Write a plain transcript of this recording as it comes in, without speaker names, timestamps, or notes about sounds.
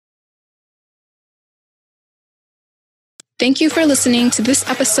Thank you for listening to this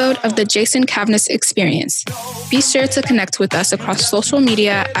episode of the Jason Cavness Experience. Be sure to connect with us across social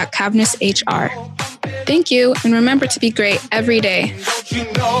media at Cavness HR. Thank you, and remember to be great every day. Don't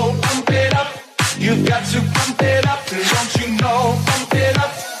you know, pump it up. You've got to pump it up. Don't you know, pump it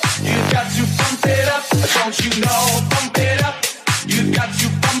up. You've got to pump it up. Don't you know, pump it up. You've got to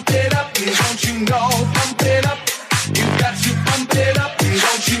pump it up. Don't you know, pump it up. You've got to pump it up.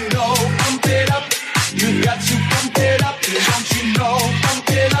 Don't you know, pump it up. You've got to pump it up. Don't you know, pump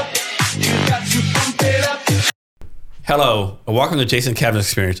it up. You've got to pump it up. Hello, and welcome to Jason Cavness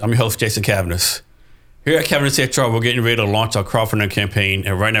Experience. I'm your host, Jason Cavness. Here at Cavness HR, we're getting ready to launch our crowdfunding campaign,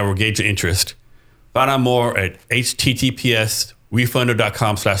 and right now we're gauging interest. Find out more at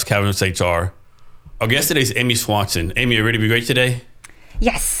https://refunder.com/CavnessHR. Our guest today is Amy Swanson. Amy, you ready to be great today?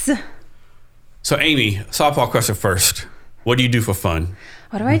 Yes. So Amy, softball question first. What do you do for fun?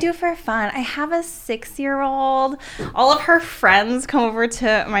 What do I do for fun? I have a 6-year-old. All of her friends come over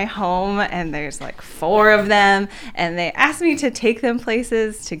to my home, and there's like 4 of them, and they asked me to take them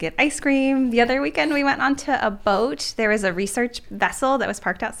places to get ice cream. The other weekend, we went onto a boat. There was a research vessel that was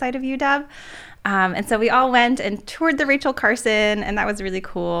parked outside of UW. And so we all went and toured the Rachel Carson, and that was really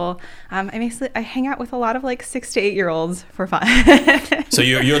cool. I hang out with a lot of like 6 to 8-year-olds for fun. So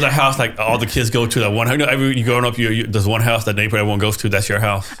you're the house like all the kids go to. That one, you growing up, there's one house that neighborhood everyone goes to. That's your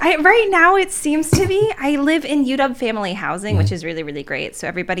house. Right now it seems to be. I live in UW family housing, which is really, really great. So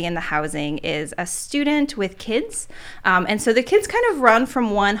everybody in the housing is a student with kids, and so the kids kind of run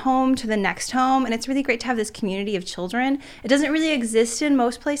from one home to the next home, and it's really great to have this community of children. It doesn't really exist in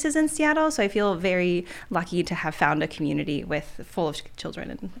most places in Seattle, so I feel very lucky to have found a community full of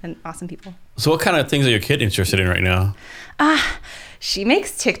children and awesome people. So what kind of things are your kid interested in right now? She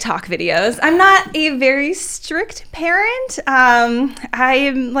makes TikTok videos. I'm not a very strict parent. I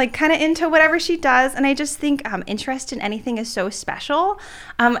am like kind of into whatever she does, and I just think interest in anything is so special.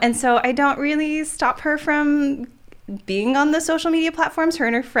 And so I don't really stop her from being on the social media platforms. Her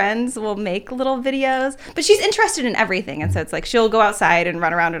and her friends will make little videos, but she's interested in everything. And so it's like she'll go outside and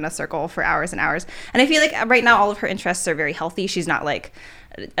run around in a circle for hours and hours. And I feel like right now all of her interests are very healthy. She's not like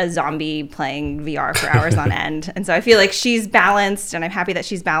a zombie playing VR for hours on end. And so I feel like she's balanced, and I'm happy that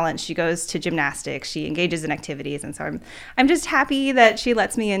she's balanced. She goes to gymnastics, she engages in activities, and so I'm just happy that she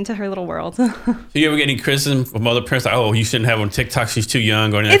lets me into her little world. So you ever get any criticism from other parents like, oh, you shouldn't have on TikTok, she's too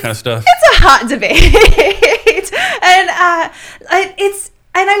young, or any of that kind of stuff? It's a hot debate.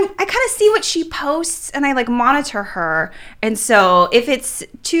 And I kind of see what she posts, and I like monitor her. And so if it's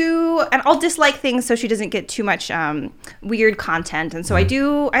and I'll dislike things so she doesn't get too much weird content. And so I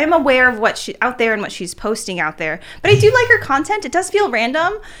am aware of what she out there and what she's posting out there. But I do like her content. It does feel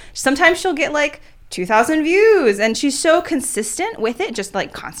random. Sometimes she'll get like 2,000 views, and she's so consistent with it, just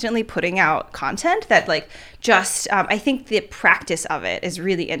like constantly putting out content that like I think the practice of it is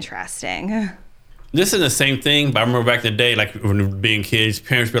really interesting. This is the same thing, but I remember back in the day, like when we were being kids,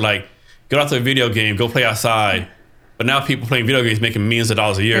 parents were like, get off the video game, go play outside. But now people playing video games making millions of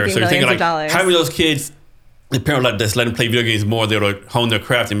dollars a year. So you're thinking like, how many of those kids, the parent let them play video games more, they would hone their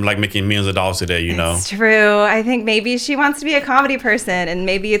craft and like making millions of dollars a day, you know? It's true. I think maybe she wants to be a comedy person, and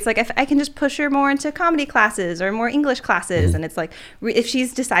maybe it's like if I can just push her more into comedy classes or more English classes. And it's like if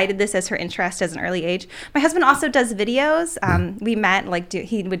she's decided this as her interest as an early age. My husband also does videos. We met,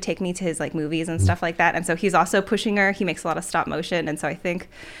 he would take me to his like movies and stuff like that. And so he's also pushing her. He makes a lot of stop motion. And so I think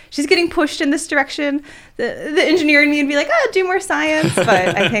she's getting pushed in this direction. The engineer in me would be like, do more science.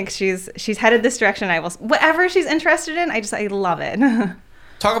 But I think she's headed this direction. Whatever she's interested in, I love it.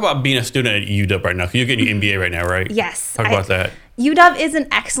 Talk about being a student at UW right now. You're getting your MBA right now, right? Yes. Talk about that. UW is an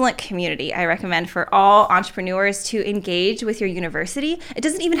excellent community. I recommend for all entrepreneurs to engage with your university. It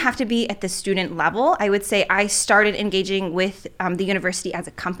doesn't even have to be at the student level. I would say I started engaging with the university as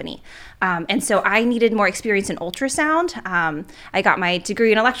a company. And so I needed more experience in ultrasound. I got my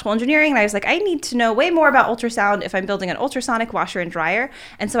degree in electrical engineering, and I was like, I need to know way more about ultrasound if I'm building an ultrasonic washer and dryer.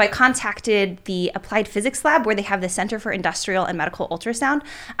 And so I contacted the Applied Physics Lab, where they have the Center for Industrial and Medical Ultrasound.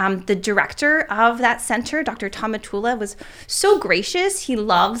 The director of that center, Dr. Tom Matula, was so gracious. He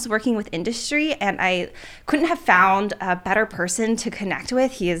loves working with industry, and I couldn't have found a better person to connect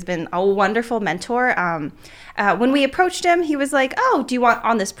with. He has been a wonderful mentor. When we approached him, he was like, oh, do you want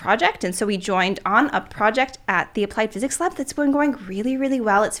on this project? And so we joined on a project at the Applied Physics Lab that's been going really, really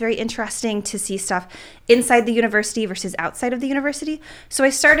well. It's very interesting to see stuff inside the university versus outside of the university. So I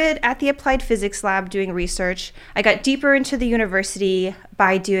started at the Applied Physics Lab doing research. I got deeper into the university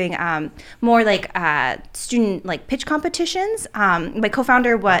by doing more like student like pitch competitions. My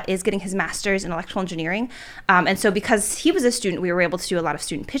co-founder is getting his master's in electrical engineering. And so because he was a student, we were able to do a lot of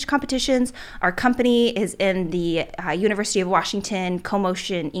student pitch competitions. Our company is in the University of Washington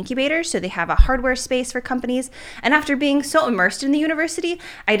CoMotion incubator. So they have a hardware space for companies. And after being so immersed in the university,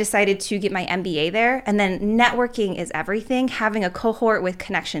 I decided to get my MBA there. And then networking is everything. Having a cohort with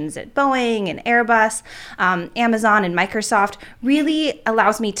connections at Boeing and Airbus, Amazon and Microsoft really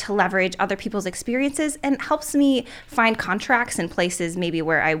allows me to leverage other people's experiences and helps me find contracts in places maybe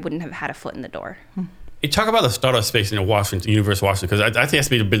where I wouldn't have had a foot in the door. You talk about the startup space in Washington, University of Washington, because I think that's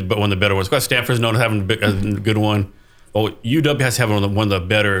be one of the better ones. Because Stanford's known as having a good one. Well, UW has to have one of the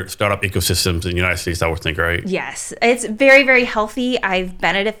better startup ecosystems in the United States, I would think, right? Yes, it's very, very healthy. I've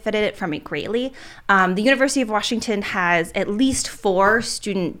benefited from it greatly. The University of Washington has at least 4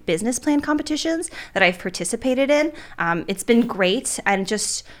 student business plan competitions that I've participated in. It's been great. And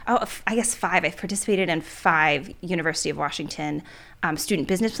I guess 5. I've participated in 5 University of Washington student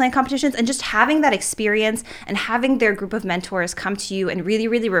business plan competitions, and just having that experience and having their group of mentors come to you and really,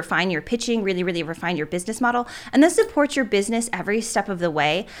 really refine your pitching, really, really refine your business model, and then support your business every step of the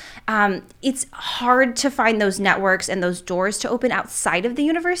way. It's hard to find those networks and those doors to open outside of the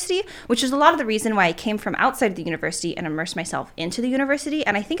university, which is a lot of the reason why I came from outside of the university and immersed myself into the university.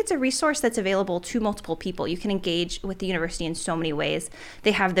 And I think it's a resource that's available to multiple people. You can engage with the university in so many ways.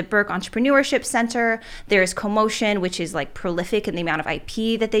 They have the Burke Entrepreneurship Center. There's CoMotion, which is like prolific in the amount of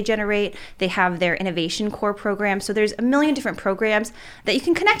IP that they generate. They have their Innovation Core program. So there's a million different programs that you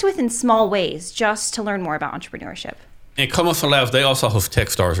can connect with in small ways just to learn more about entrepreneurship. And CoMotion Labs, they also host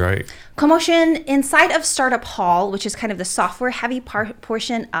Techstars, right? CoMotion, inside of Startup Hall, which is kind of the software-heavy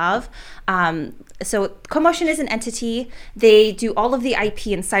portion of. So CoMotion is an entity. They do all of the IP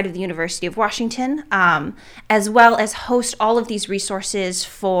inside of the University of Washington, as well as host all of these resources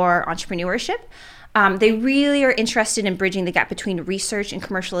for entrepreneurship. They really are interested in bridging the gap between research and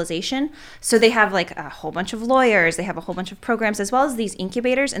commercialization. So they have like a whole bunch of lawyers. They have a whole bunch of programs, as well as these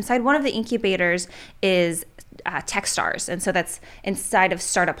incubators. Inside one of the incubators is Techstars. And so that's inside of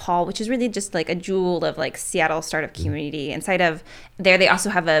Startup Hall, which is really just like a jewel of like Seattle startup community. Inside of there, they also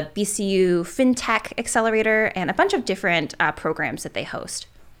have a BCU FinTech accelerator and a bunch of different programs that they host.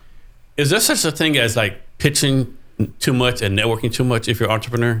 Is there such a thing as like pitching too much and networking too much if you're an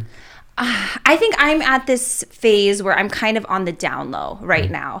entrepreneur? I think I'm at this phase where I'm kind of on the down low right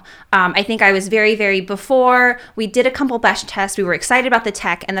now. I think I was before we did a couple batch tests, we were excited about the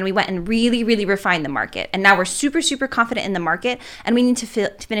tech, and then we went and really, really refined the market. And now we're super, super confident in the market, and we need to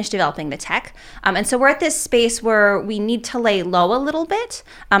finish developing the tech. And so we're at this space where we need to lay low a little bit.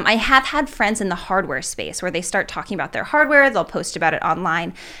 I have had friends in the hardware space where they start talking about their hardware, they'll post about it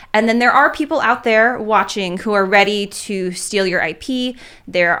online. And then there are people out there watching who are ready to steal your IP.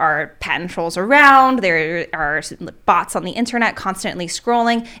 There are patent trolls around. There are bots on the internet constantly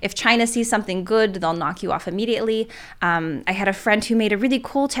scrolling. If China sees something good, they'll knock you off immediately. I had a friend who made a really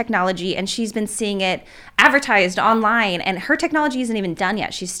cool technology, and she's been seeing it advertised online, and her technology isn't even done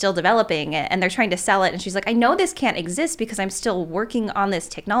yet. She's still developing it, and they're trying to sell it. And she's like, I know this can't exist because I'm still working on this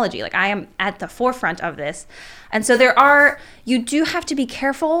technology. Like, I am at the forefront of this. And so you do have to be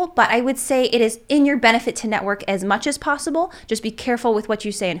careful, but I would say it is in your benefit to network as much as possible. Just be careful with what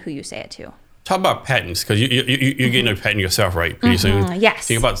you say and who you say it to. Talk about patents, because you're getting a patent yourself, right? Pretty soon. Yes.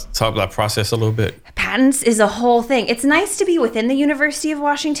 Talk about that process a little bit. Patents is a whole thing. It's nice to be within the University of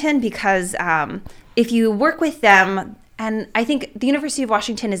Washington because if you work with them, and I think the University of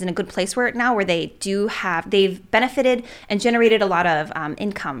Washington is in a good place where they've benefited and generated a lot of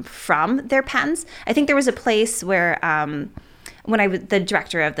income from their patents. I think there was a place where when I was the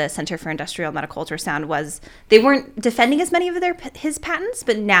director of the Center for Industrial Medical Ultrasound they weren't defending as many of his patents,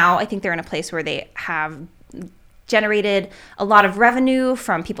 but now I think they're in a place where they have generated a lot of revenue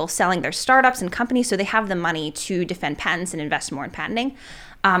from people selling their startups and companies, so they have the money to defend patents and invest more in patenting.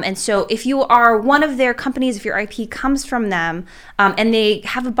 And so if you are one of their companies, if your IP comes from them, and they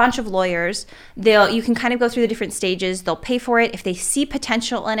have a bunch of lawyers, you can kind of go through the different stages. They'll pay for it. If they see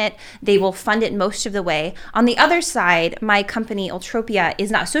potential in it, they will fund it most of the way. On the other side, my company, Ultropia, is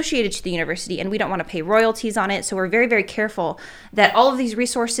not associated to the university, and we don't want to pay royalties on it. So we're very, very careful that all of these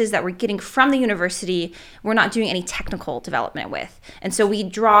resources that we're getting from the university, we're not doing any technical development with. And so we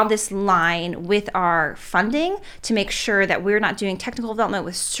draw this line with our funding to make sure that we're not doing technical development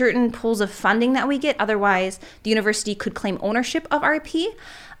with certain pools of funding that we get. Otherwise, the university could claim ownership of our IP.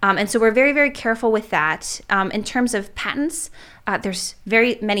 And so we're very, very careful with that. In terms of patents, there's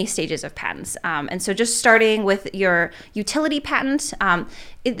very many stages of patents. And so just starting with your utility patent,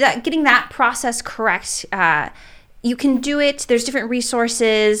 getting that process correct you can do it. There's different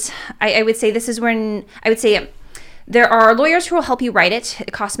resources. I would say this is when I would say there are lawyers who will help you write it.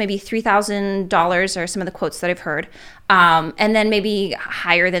 It costs maybe $3,000 are some of the quotes that I've heard. And then maybe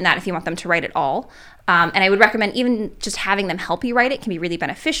higher than that if you want them to write it all. And I would recommend even just having them help you write it can be really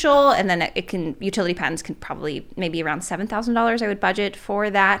beneficial. And then utility patents can probably maybe around $7,000 I would budget for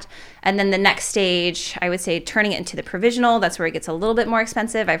that. And then the next stage, I would say turning it into the provisional. That's where it gets a little bit more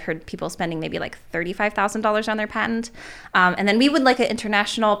expensive. I've heard people spending maybe like $35,000 on their patent. And then we would like an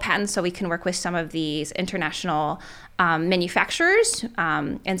international patent so we can work with some of these international manufacturers.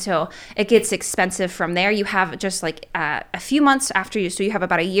 And so it gets expensive from there. You have just like a few months after so you have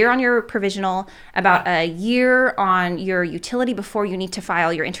about a year on your provisional, about a year on your utility before you need to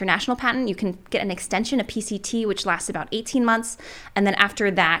file your international patent. You can get an extension, a PCT, which lasts about 18 months. And then after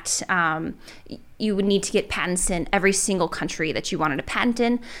that, you would need to get patents in every single country that you wanted a patent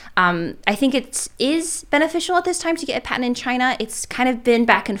in. I think it is beneficial at this time to get a patent in China. It's kind of been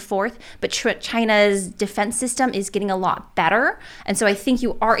back and forth, but China's defense system is getting a lot better. And so I think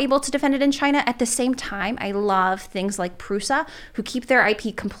you are able to defend it in China. At the same time, I love things like Prusa, who keep their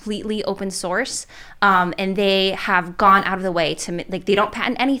IP completely open source. And they have gone out of the way to, like, they don't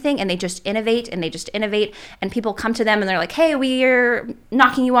patent anything and they just innovate and they just innovate. And people come to them and they're like, hey, we're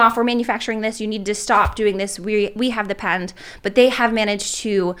knocking you off. We're manufacturing this. You need to stop doing this. We have the patent. But they have managed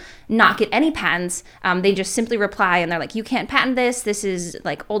to not get any patents. They just simply reply and they're like, you can't patent this. This is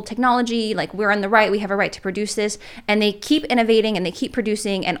like old technology. Like, we're in the right. We have a right to produce this. And they keep innovating and they keep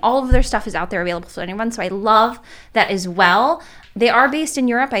producing, and all of their stuff is out there available for anyone. So I love that as well. They are based in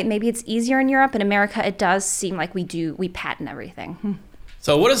Europe. Maybe it's easier in Europe. In America, it does seem like we patent everything.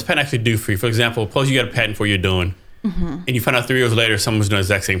 So what does a patent actually do for you? For example, suppose you get a patent for what you're doing, and you find out 3 years later someone's doing the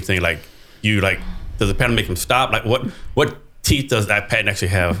exact same thing. Like, does the patent make them stop? Like, what teeth does that patent actually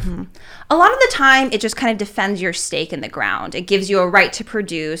have? A lot of the time, it just kind of defends your stake in the ground. It gives you a right to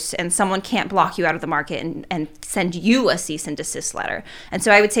produce, and someone can't block you out of the market and send you a cease and desist letter. And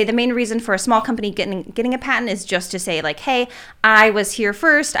so I would say the main reason for a small company getting a patent is just to say, like, hey, I was here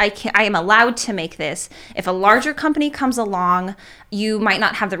first. I am allowed to make this. If a larger company comes along, you might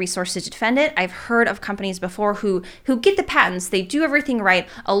not have the resources to defend it. I've heard of companies before who get the patents. They do everything right.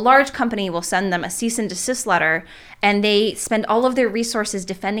 A large company will send them a cease and desist letter, and they spend all of their resources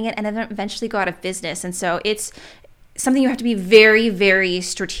defending it and then eventually go out of business. And so it's something you have to be very, very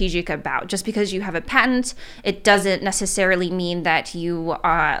strategic about. Just because you have a patent, it doesn't necessarily mean that you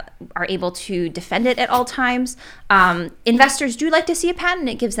are able to defend it at all times. Investors do like to see a patent.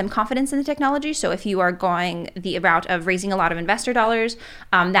 It gives them confidence in the technology. So if you are going the route of raising a lot of investor dollars,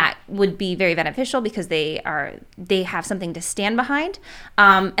 that would be very beneficial because they have something to stand behind.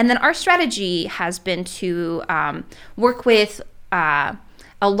 And then our strategy has been to work with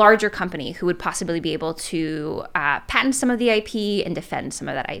a larger company who would possibly be able to patent some of the IP and defend some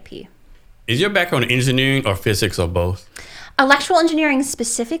of that IP. Is your background in engineering or physics or both? Electrical engineering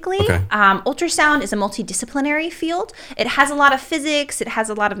specifically. Okay. Ultrasound is a multidisciplinary field. It has a lot of physics. It has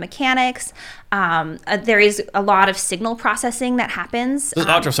a lot of mechanics. There is a lot of signal processing that happens. This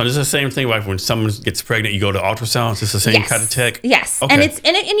ultrasound is the same thing like when someone gets pregnant, you go to ultrasound. It's the same kind of tech? Yes. Okay. And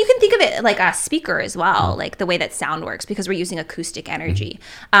you can think of it like a speaker as well, like the way that sound works, because we're using acoustic energy.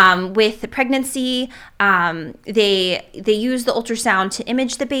 With pregnancy, they use the ultrasound to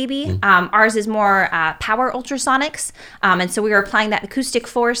image the baby. Ours is more power ultrasonics. And so we are applying that acoustic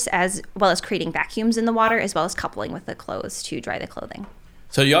force as well as creating vacuums in the water, as well as coupling with the clothes to dry the clothing.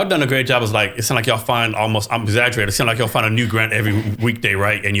 So y'all done a great job. It sounds like y'all find almost, I'm exaggerating, it sounds like y'all find a new grant every weekday,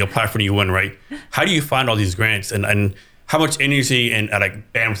 right? And you apply for a new one, right? How do you find all these grants? And how much energy and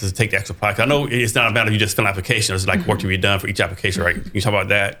bandwidth does it take to actually apply? 'Cause I know it's not about you just fill an application. It's like work to be done for each application, right? Can you talk about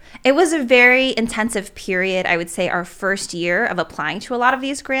that? It was a very intensive period, I would say, our first year of applying to a lot of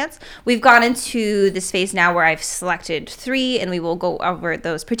these grants. We've gone into this phase now where I've selected 3, and we will go over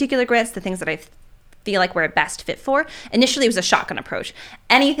those particular grants, the things that I feel like we're best fit for. Initially, it was a shotgun approach.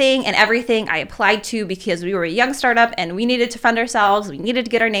 Anything and everything I applied to because we were a young startup and we needed to fund ourselves. We needed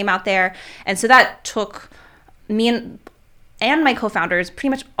to get our name out there. And so that took me and my co-founders pretty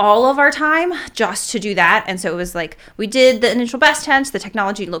much all of our time just to do that. And so it was like, we did the initial best tents, the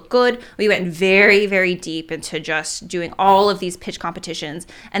technology looked good. We went very, very deep into just doing all of these pitch competitions.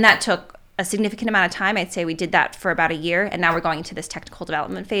 And that took a significant amount of time. I'd say we did that for about a year. And now we're going into this technical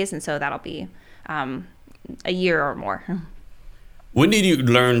development phase. And so that'll be a year or more. When did you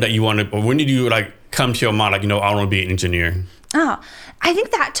learn that you wanted, or when did you come to your mind, I want to be an engineer? Oh, I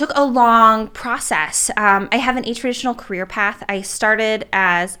think that took a long process. I have an atraditional career path. I started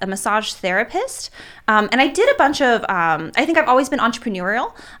as a massage therapist, and I did a bunch of, I think I've always been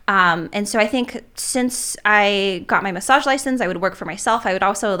entrepreneurial. And so I think since I got my massage license, I would work for myself. I would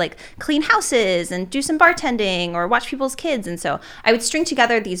also like clean houses and do some bartending or watch people's kids. And so I would string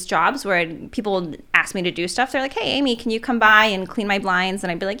together these jobs where people would ask me to do stuff. They're like, hey, Amy, can you come by and clean my blinds?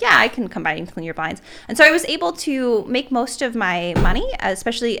 And I'd be like, yeah, I can come by and clean your blinds. And so I was able to make most of my money,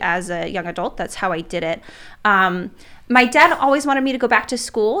 especially as a young adult. That's how I did it. My dad always wanted me to go back to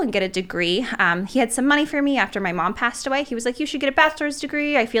school and get a degree. He had some money for me after my mom passed away. He was like, you should get a bachelor's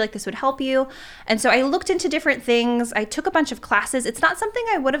degree. I feel like this would help you. And so I looked into different things. I took a bunch of classes. It's not something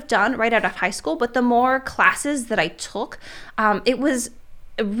I would have done right out of high school, but the more classes that I took, it was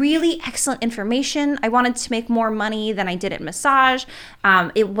really excellent information. I wanted to make more money than I did at massage.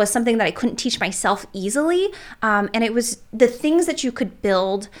 It was something that I couldn't teach myself easily. And it was the things that you could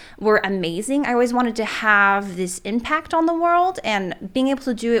build were amazing. I always wanted to have this impact on the world, and being able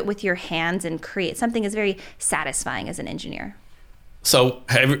to do it with your hands and create something is very satisfying as an engineer. So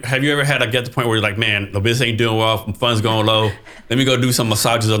have you ever had to get to the point where you're like, man, the business ain't doing well, funds going low, let me go do some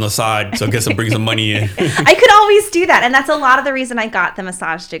massages on the side so bring some money in? I could always do that. And that's a lot of the reason I got the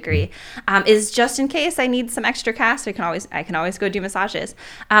massage degree, is just in case I need some extra cash, I can always go do massages.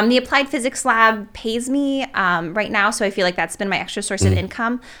 The applied physics lab pays me right now, so I feel like that's been my extra source of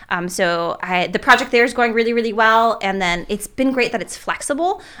income. So the project there is going really, really well. And then it's been great that it's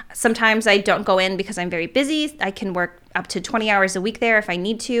flexible. Sometimes I don't go in because I'm very busy. I can work up to 20 hours a week there if I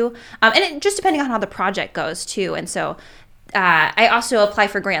need to. And it just depending on how the project goes too. And so I also apply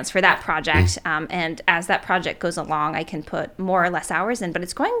for grants for that project. And as that project goes along, I can put more or less hours in, but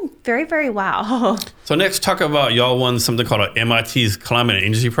it's going very, very well. So next, talk about y'all won something called a MIT's Climate and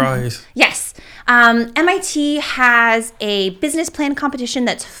Energy Prize. Yes. MIT has a business plan competition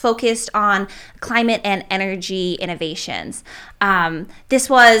that's focused on climate and energy innovations. This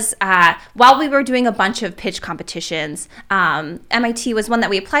was while we were doing a bunch of pitch competitions. MIT was one that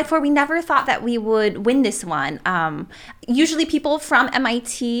we applied for. We never thought that we would win this one. Usually people from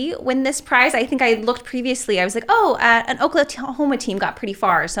MIT win this prize. I think I looked previously. I was like, oh, an Oklahoma team got pretty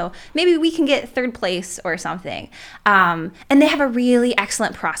far, so maybe we can get third place or something. And they have a really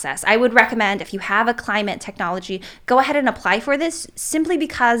excellent process. I would recommend, if you have a climate technology, go ahead and apply for this, simply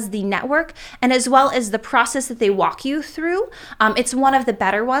because the network and as well as the process that they walk you through, it's one of the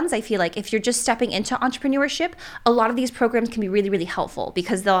better ones. I feel like if you're just stepping into entrepreneurship, a lot of these programs can be really, really helpful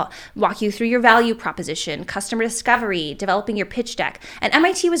because they'll walk you through your value proposition, customer discovery, developing your pitch deck. And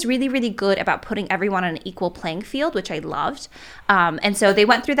MIT was really, really good about putting everyone on an equal playing field, which I loved. And so they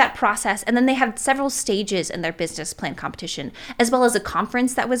went through that process, and then they had several stages in their business plan competition, as well as a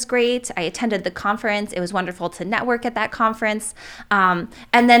conference that was great. I attended the conference. It was wonderful to network at that conference. And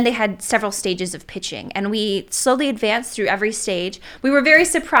then they had several stages of pitching, and we slowly advanced through every stage. We were very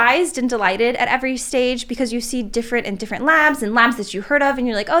surprised and delighted at every stage because you see different labs and labs that you heard of, and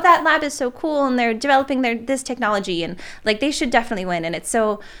you're like, oh, that lab is so cool, and they're developing this technology, and like they should definitely win. And it's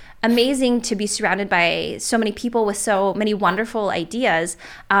so amazing to be surrounded by so many people with so many wonderful ideas.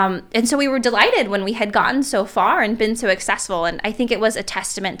 And so we were delighted when we had gotten so far and been so successful. And I think it was a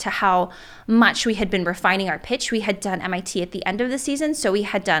testament to how much we had been refining our pitch. We had done MIT at the end of the season, so we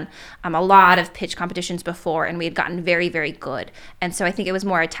had done a lot of pitch competitions before, and we had gotten very, very good. And so I think it was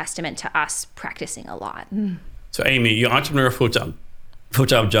more a testament to us practicing a lot. So Amy, your entrepreneur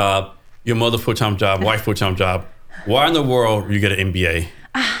full-time job, your mother full-time job, wife full-time job. Why in the world you get an MBA?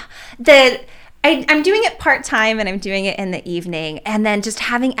 I'm doing it part-time, and I'm doing it in the evening. And then just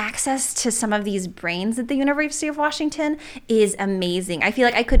having access to some of these brains at the University of Washington is amazing. I feel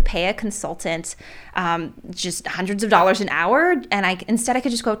like I could pay a consultant just hundreds of dollars an hour, and instead I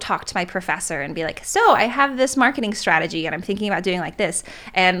could just go talk to my professor and be like, so I have this marketing strategy and I'm thinking about doing like this.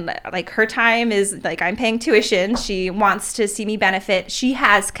 And like her time is like, I'm paying tuition. She wants to see me benefit. She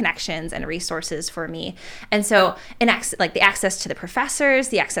has connections and resources for me. And so the access to the professors,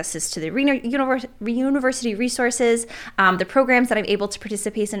 the accesses to the university resources, the programs that I'm able to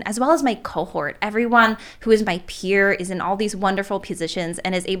participate in, as well as my cohort. Everyone who is my peer is in all these wonderful positions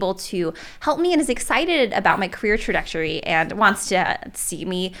and is able to help me and is excited about my career trajectory and wants to see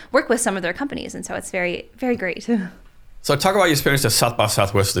me work with some of their companies. And so it's very, very great. So talk about your experience at South by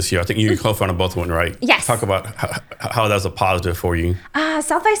Southwest this year. I think you co-founded both of them, right? Yes. Talk about how that's a positive for you.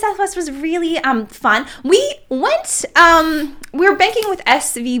 South by Southwest was really fun. We went, we were banking with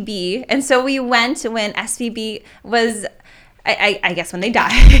SVB. And so we went when SVB was I guess when they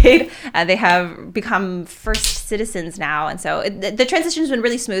died, they have become first citizens now. And so the transition's been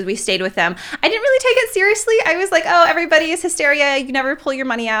really smooth. We stayed with them. I didn't really take it seriously. I was like, oh, everybody is hysteria. You never pull your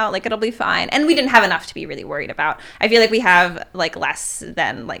money out. Like, it'll be fine. And we didn't have enough to be really worried about. I feel like we have like less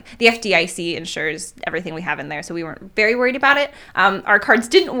than like the FDIC insures everything we have in there. So we weren't very worried about it. Our cards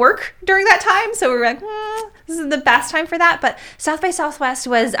didn't work during that time. So we were like, this is the best time for that. But South by Southwest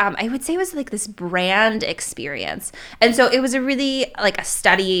was, I would say, was like this brand experience. And so it was a really like a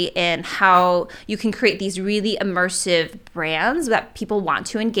study in how you can create these really immersive brands that people want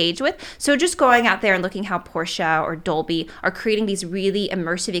to engage with. So just going out there and looking how Porsche or Dolby are creating these really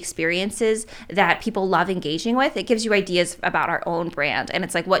immersive experiences that people love engaging with, it gives you ideas about our own brand. And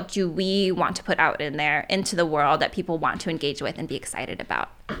it's like, what do we want to put out in there into the world that people want to engage with and be excited about?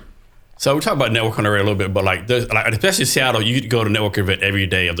 So we talk about networking already a little bit, but like especially in Seattle, you go to a networking event every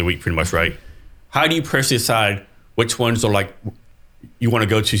day of the week pretty much, right? How do you personally decide which ones are like you want to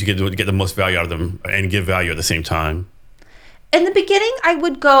go to get the most value out of them and give value at the same time? In the beginning, I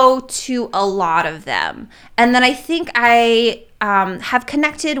would go to a lot of them. And then I think I have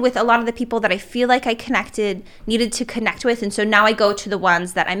connected with a lot of the people that I feel like I needed to connect with. And so now I go to the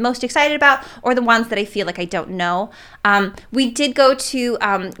ones that I'm most excited about or the ones that I feel like I don't know. We did go to,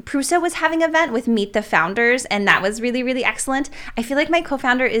 Prusa was having an event with Meet the Founders, and that was really, really excellent. I feel like my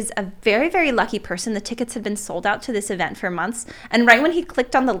co-founder is a very, very lucky person. The tickets had been sold out to this event for months. And right when he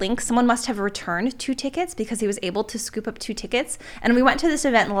clicked on the link, someone must have returned 2 tickets because he was able to scoop up 2 tickets. And we went to this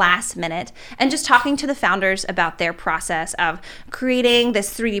event last minute and just talking to the founders about their process of creating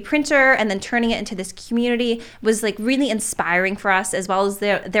this 3D printer and then turning it into this community was like really inspiring for us, as well as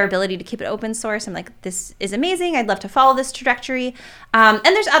their ability to keep it open source. I'm like, this is amazing. I'd love to follow this trajectory. And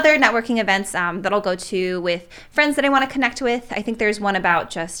there's other networking events that I'll go to with friends that I want to connect with. I think there's one about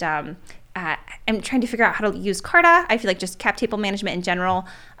just I'm trying to figure out how to use Carta. I feel like just cap table management in general.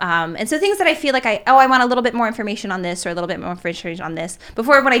 And so things that I feel like I want a little bit more information on this or a little bit more information on this.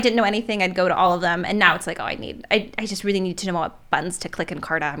 Before, when I didn't know anything, I'd go to all of them. And now it's like, I just really need to know what buttons to click in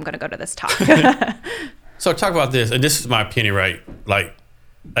Carta. I'm going to go to this talk. So talk about this, and this is my opinion, right? Like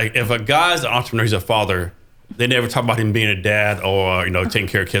if a guy's an entrepreneur, he's a father, they never talk about him being a dad or, taking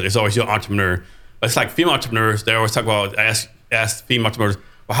care of kids. It's always your entrepreneur. It's like female entrepreneurs, they always talk about, ask female entrepreneurs,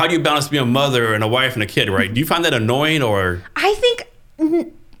 well, how do you balance being a mother and a wife and a kid, right? Do you find that annoying or? I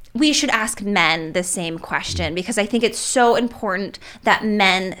think we should ask men the same question because I think it's so important that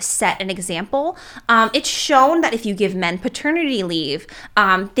men set an example. It's shown that if you give men paternity leave,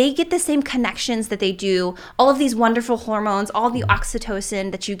 they get the same connections that they do, all of these wonderful hormones, all the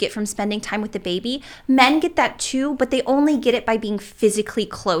oxytocin that you get from spending time with the baby. Men get that too, but they only get it by being physically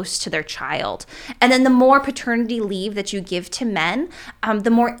close to their child. And then the more paternity leave that you give to men, the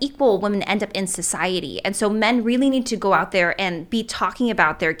more equal women end up in society. And so men really need to go out there and be talking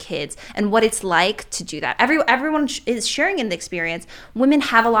about their kids and what it's like to do that. Everyone is sharing in the experience. Women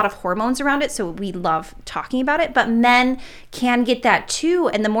have a lot of hormones around it, so we love talking about it, but men can get that too.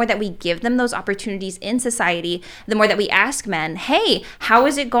 And the more that we give them those opportunities in society, the more that we ask men, hey, how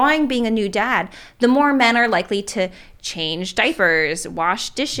is it going being a new dad? The more men are likely to change diapers, wash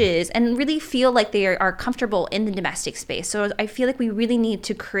dishes, and really feel like they are comfortable in the domestic space. So I feel like we really need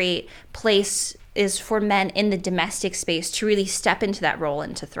to create place is for men in the domestic space to really step into that role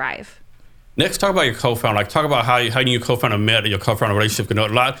and to thrive. Next, talk about your co-founder. Like, talk about how you and your co-founder met, your co-founder relationship.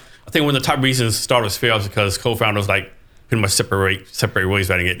 A lot. I think one of the top reasons startups fail is because co-founders like pretty much separate ways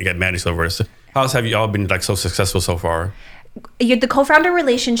rather than get managed over. So how have you all been like so successful so far? The co-founder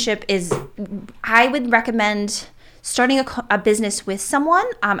relationship is, I would recommend starting a business with someone.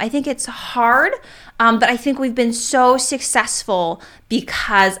 I think it's hard, but I think we've been so successful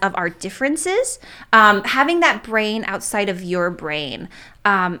because of our differences. Having that brain outside of your brain.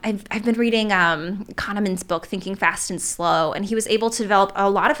 I've been reading Kahneman's book, Thinking Fast and Slow, and he was able to develop a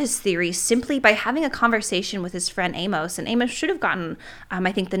lot of his theories simply by having a conversation with his friend Amos. And Amos should have gotten,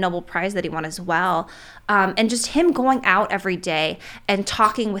 I think, the Nobel Prize that he won as well. And just him going out every day and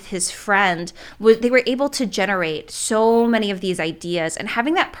talking with his friend, they were able to generate so many of these ideas. And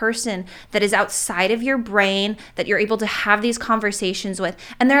having that person that is outside of your brain, that you're able to have these conversations with.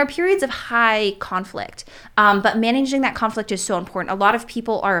 And there are periods of high conflict, but managing that conflict is so important. A lot of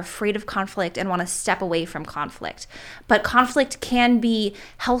people are afraid of conflict and want to step away from conflict. But conflict can be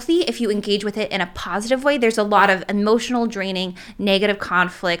healthy if you engage with it in a positive way. There's a lot of emotional draining, negative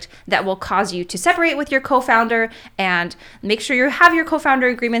conflict that will cause you to separate with your co-founder, and make sure you have your co-founder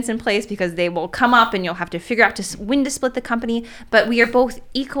agreements in place because they will come up and you'll have to figure out when to split the company. But we are both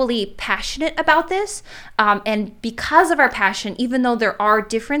equally passionate about this. And because of our passion, even though there are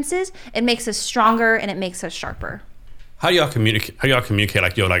differences, it makes us stronger and it makes us sharper. How do y'all communicate?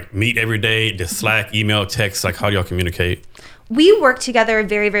 Like, like meet every day, just Slack, email, text, like how do y'all communicate? We work together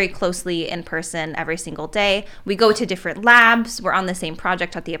very, very closely in person every single day. We go to different labs. We're on the same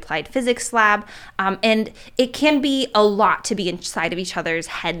project at the Applied Physics Lab. And it can be a lot to be inside of each other's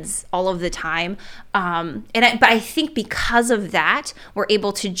heads all of the time. But I think because of that, we're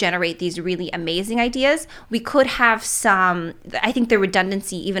able to generate these really amazing ideas. We could have I think the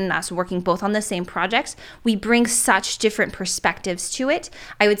redundancy, even in us working both on the same projects, we bring such different perspectives to it.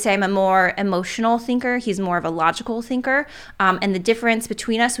 I would say I'm a more emotional thinker. He's more of a logical thinker. And the difference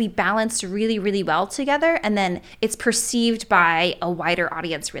between us, we balance really, really well together. And then it's perceived by a wider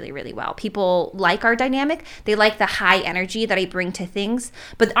audience really, really well. People like our dynamic. They like the high energy that I bring to things.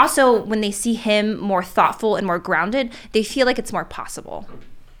 But also when they see him more thoughtful and more grounded, they feel like it's more possible.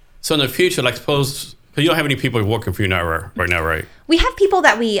 So in the future, like suppose, because you don't have any people working for you now, right now, right? We have people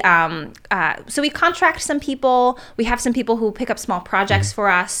that so we contract some people. We have some people who pick up small projects for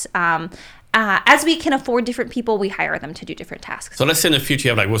us. As we can afford different people, we hire them to do different tasks. So let's say in the future,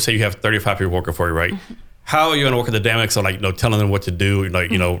 you have we'll say you have 35 people working for you, right? Mm-hmm. How are you going to work with the dynamics of telling them what to do,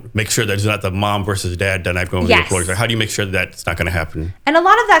 make sure that it's not the mom versus dad dynamic going with the employees? Like, how do you make sure that that's not going to happen? And a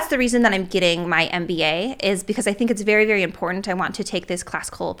lot of that's the reason that I'm getting my MBA is because I think it's very, very important. I want to take this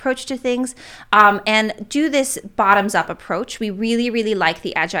classical approach to things and do this bottoms-up approach. We really, really like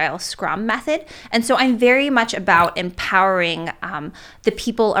the Agile Scrum method. And so I'm very much about empowering the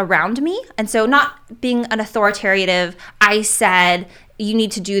people around me. And so not being an authoritative, I said, you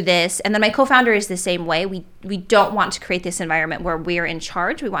need to do this. And then my co-founder is the same way. We don't want to create this environment where we're in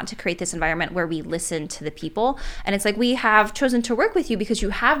charge. We want to create this environment where we listen to the people. And it's like, we have chosen to work with you because you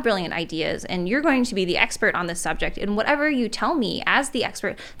have brilliant ideas and you're going to be the expert on this subject. And whatever you tell me as the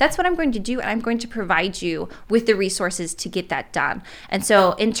expert, that's what I'm going to do. And I'm going to provide you with the resources to get that done. And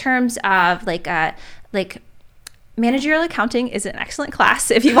so in terms of managerial accounting is an excellent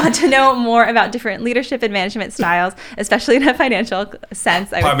class if you want to know more about different leadership and management styles, especially in a financial sense.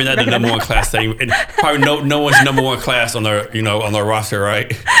 Probably not the number one class thing, and probably no one's number one class on their on their roster, right?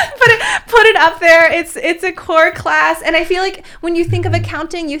 Put it up there. It's a core class, and I feel like when you think of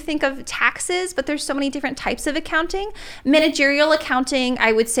accounting, you think of taxes, but there's so many different types of accounting. Managerial accounting,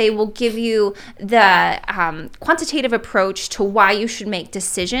 I would say, will give you the quantitative approach to why you should make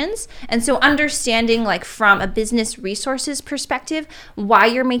decisions, and so understanding from a business resources perspective, why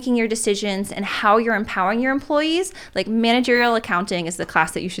you're making your decisions and how you're empowering your employees. Managerial accounting is the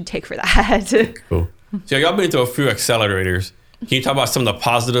class that you should take for that. Cool. So y'all been through a few accelerators. Can you talk about some of the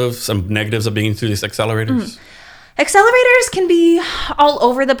positives, some negatives of being through these accelerators? Accelerators can be all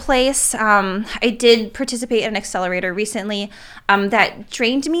over the place. I did participate in an accelerator recently that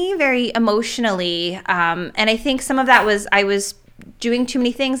drained me very emotionally. And I think some of that was I was doing too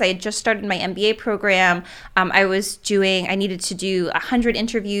many things. I had just started my MBA program. I needed to do 100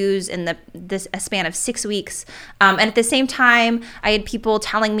 interviews in a span of 6 weeks. And at the same time, I had people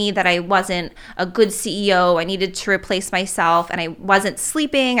telling me that I wasn't a good CEO. I needed to replace myself, and I wasn't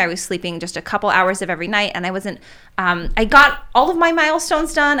sleeping. I was sleeping just a couple hours of every night, and I wasn't. I got all of my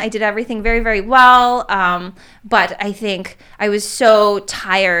milestones done. I did everything very, very well. But I think I was so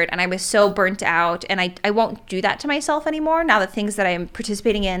tired and I was so burnt out, and I won't do that to myself anymore. Now the things that I'm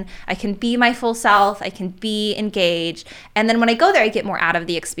participating in, I can be my full self. I can be engaged. And then when I go there, I get more out of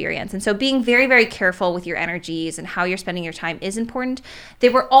the experience. And so being very, very careful with your energies and how you're spending your time is important. They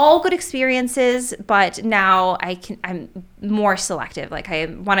were all good experiences, but now I'm more selective. I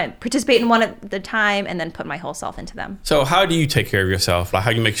want to participate in one at the time and then put my whole self into them. So how do you take care of yourself? How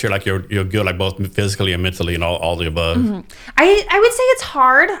do you make sure you're good, both physically and mentally and all the above? Mm-hmm. I would say it's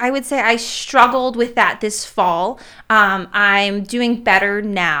hard. I would say I struggled with that this fall. I'm doing better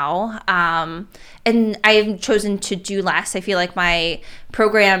now. And I've chosen to do less. I feel like my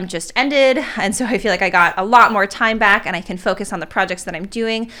program just ended, and so I feel like I got a lot more time back and I can focus on the projects that I'm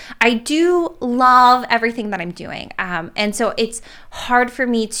doing. I do love everything that I'm doing. And so it's hard for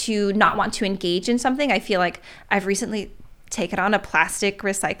me to not want to engage in something. I feel like I've recently taken on a plastic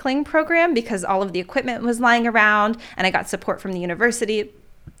recycling program because all of the equipment was lying around, and I got support from the university.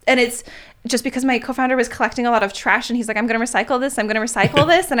 And it's just because my co-founder was collecting a lot of trash, and he's like, I'm going to recycle this.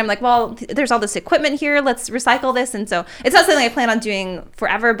 And I'm like, well, there's all this equipment here. Let's recycle this. And so it's not something I plan on doing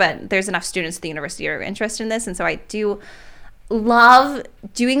forever, but there's enough students at the university who are interested in this. And so I do love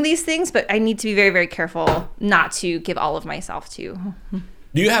doing these things, but I need to be very, very careful not to give all of myself to.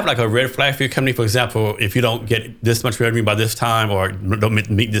 Do you have a red flag for your company? For example, if you don't get this much revenue by this time or don't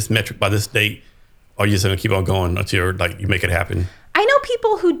meet this metric by this date, are you just going to keep on going until you make it happen? I know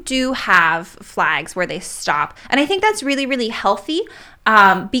people who do have flags where they stop. And I think that's really, really healthy.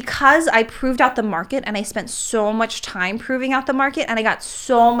 Because I proved out the market and I spent so much time proving out the market and I got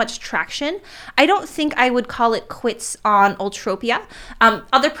so much traction, I don't think I would call it quits on Ultropia.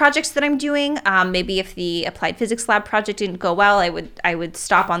 Other projects that I'm doing, maybe if the applied physics lab project didn't go well, I would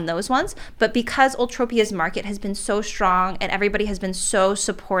stop on those ones. But because Ultropia's market has been so strong and everybody has been so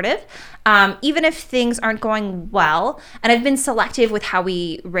supportive, even if things aren't going well, and I've been selective with how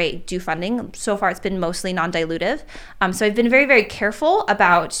we do funding. So far, it's been mostly non-dilutive. So I've been very, very careful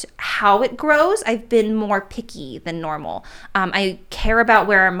about how it grows. I've been more picky than normal. I care about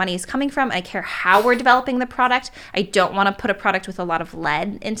where our money is coming from. I care how we're developing the product. I don't want to put a product with a lot of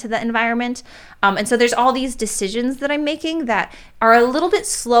lead into the environment. And so there's all these decisions that I'm making that are a little bit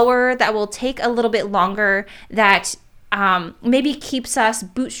slower, that will take a little bit longer, that maybe keeps us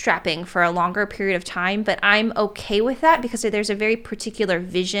bootstrapping for a longer period of time, but I'm okay with that because there's a very particular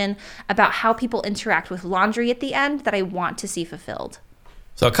vision about how people interact with laundry at the end that I want to see fulfilled.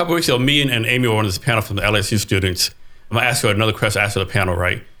 So a couple of weeks ago, me and Amy were on this panel from the LSU students. I'm gonna ask you another question after the panel,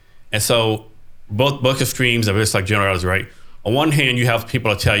 right? And so both extremes of it's like generalities, right? On one hand, you have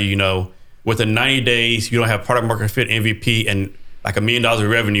people that tell you, within 90 days, you don't have product market fit, MVP, and like $1 million of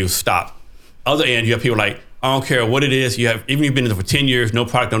revenue, stop. Other end, you have people like, I don't care what it is. Even if you've been in there for 10 years, no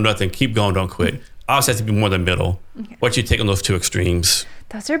product, no nothing, keep going, don't quit. Obviously, it has to be more than middle. Okay. What's your take on those two extremes?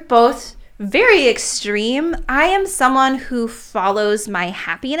 Those are both very extreme. I am someone who follows my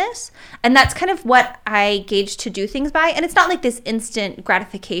happiness, and that's kind of what I gauge to do things by. And it's not like this instant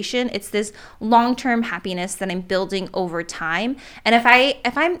gratification. It's this long-term happiness that I'm building over time. And if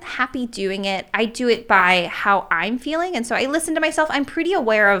I'm happy doing it, I do it by how I'm feeling. And so I listen to myself. I'm pretty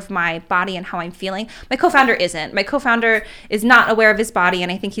aware of my body and how I'm feeling. My co-founder isn't. My co-founder is not aware of his body,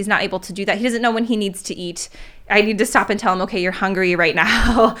 and I think he's not able to do that. He doesn't know when he needs to eat. I need to stop and tell him, okay, you're hungry right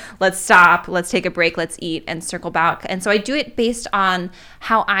now. Let's stop. Let's take a break. Let's eat and circle back. And so I do it based on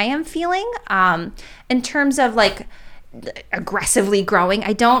how I am feeling. In terms of like aggressively growing,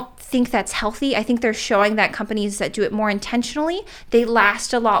 I don't think that's healthy. I think they're showing that companies that do it more intentionally, they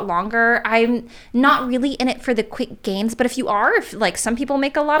last a lot longer. I'm not really in it for the quick gains, but if you are, like some people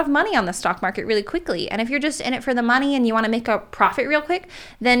make a lot of money on the stock market really quickly. And if you're just in it for the money and you want to make a profit real quick,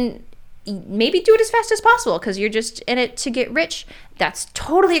 then maybe do it as fast as possible because you're just in it to get rich. That's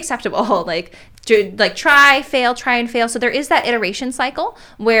totally acceptable. Try and fail. So there is that iteration cycle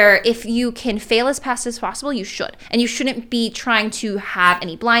where if you can fail as fast as possible, you should. And you shouldn't be trying to have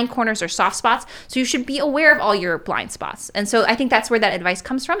any blind corners or soft spots. So you should be aware of all your blind spots. And so I think that's where that advice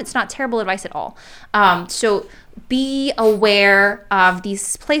comes from. It's not terrible advice at all. So be aware of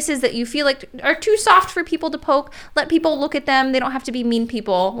these places that you feel like are too soft for people to poke. Let people look at them. They don't have to be mean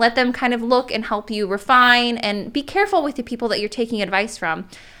people. Let them kind of look and help you refine, and be careful with the people that you're taking advice from.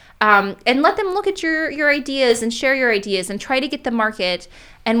 And let them look at your ideas and share your ideas and try to get the market.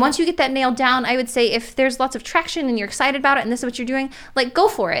 And once you get that nailed down, I would say if there's lots of traction and you're excited about it and this is what you're doing, go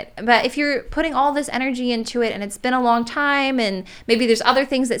for it. But if you're putting all this energy into it and it's been a long time and maybe there's other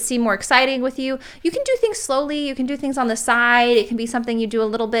things that seem more exciting with you, you can do things slowly. You can do things on the side. It can be something you do a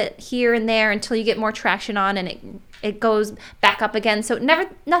little bit here and there until you get more traction on and it goes back up again. So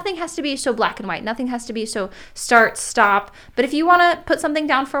nothing has to be so black and white. Nothing has to be so start, stop. But if you want to put something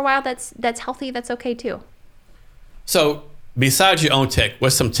down for a while, that's healthy. That's okay too. So besides your own tech,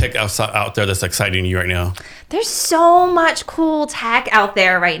 what's some tech out there that's exciting you right now? There's so much cool tech out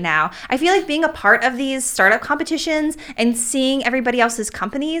there right now. I feel like being a part of these startup competitions and seeing everybody else's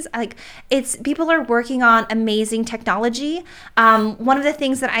companies, people are working on amazing technology. One of the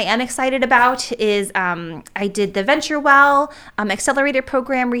things that I am excited about is I did the Venture Well accelerator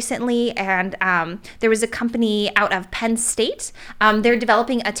program recently, and there was a company out of Penn State. They're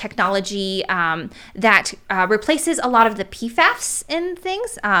developing a technology that replaces a lot of the PFAS in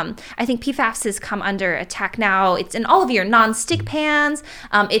things. I think PFAS has come under attack now. It's in all of your non-stick pans.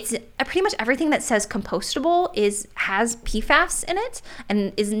 It's pretty much everything that says compostable has PFAS in it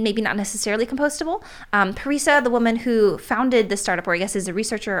and is maybe not necessarily compostable. Parisa, the woman who founded the startup, or I guess is a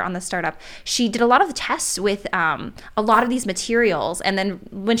researcher on the startup, she did a lot of the tests with a lot of these materials. And then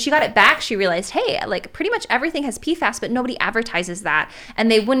when she got it back, she realized, hey, pretty much everything has PFAS, but nobody advertises that.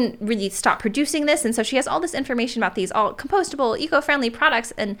 And they wouldn't really stop producing this. And so she has all this information about these all compostable, eco-friendly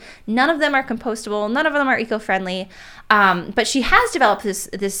products, and none of them are compostable. None of them are eco-friendly. But she has developed this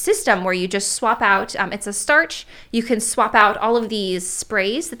system where you just swap out, it's a starch, you can swap out all of these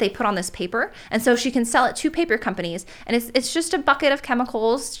sprays that they put on this paper. And so she can sell it to paper companies. And it's just a bucket of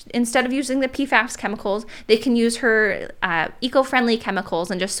chemicals. Instead of using the PFAS chemicals, they can use her eco-friendly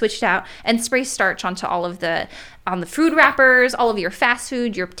chemicals and just switch it out and spray starch onto all of the on the food wrappers, all of your fast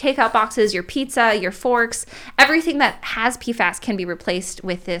food, your takeout boxes, your pizza, your forks, everything that has PFAS can be replaced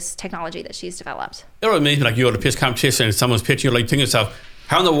with this technology that she's developed. It was amazing, like you go to pitch competition and someone's pitching, you're like thinking to yourself,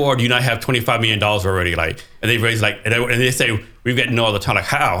 how in the world do you not have $25 million already? Like, and they raise like, and they say, we've got no other time. Like,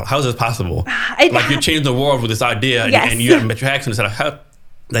 how is this possible? Like you're changing the world with this idea yes. and you have Metro Action. It's like, how?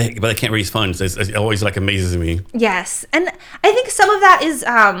 But they can't raise funds. It always like amazes me. Yes, and I think some of that is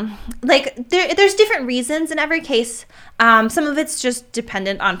like there's different reasons in every case. Some of it's just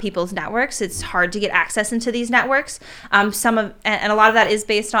dependent on people's networks. It's hard to get access into these networks. And a lot of that is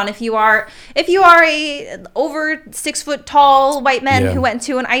based on if you are a over 6 foot tall white man who went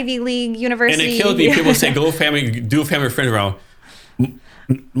to an Ivy League university. And it kills me. People say do family friends around.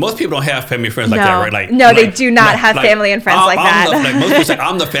 Most people don't have family and friends like that, right? Like, no, they do not have family and friends like that. Most people say,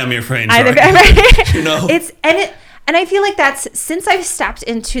 I'm the family and friends, right? You know? And I feel like that's, since I've stepped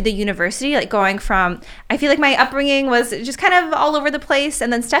into the university, like going from, I feel like my upbringing was just kind of all over the place.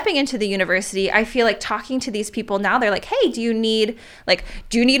 And then stepping into the university, I feel like talking to these people now, they're like, hey, do you need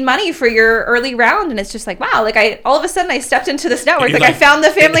money for your early round? And it's just like, wow, like all of a sudden I stepped into this network. Like I found the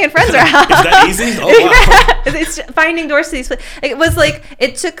family and friends round. Is that easy? Oh, wow. It's finding doors to these. It was like,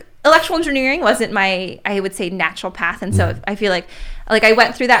 electrical engineering wasn't my, I would say, natural path. And so I feel like I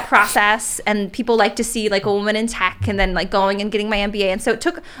went through that process, and people like to see like a woman in tech, and then like going and getting my MBA. And so it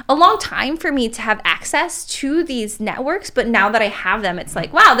took a long time for me to have access to these networks. But now that I have them, it's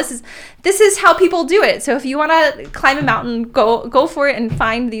like, wow, this is how people do it. So if you want to climb a mountain, go for it and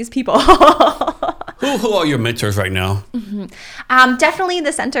find these people. Who are your mentors right now? Mm-hmm. Definitely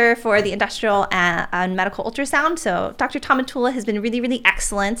the Center for the Industrial and Medical Ultrasound. So Dr. Tamatula has been really, really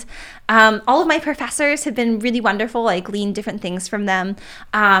excellent. All of my professors have been really wonderful. I gleaned different things from them.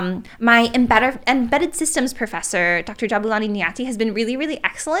 My embedded systems professor, Dr. Jabulani Niati, has been really, really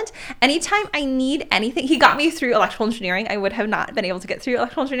excellent. Anytime I need anything, he got me through electrical engineering. I would have not been able to get through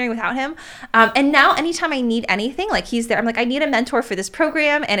electrical engineering without him. And now anytime I need anything, like he's there. I'm like, I need a mentor for this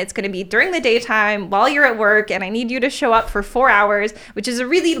program, and it's going to be during the daytime while you're at work, and I need you to show up for 4 hours, which is a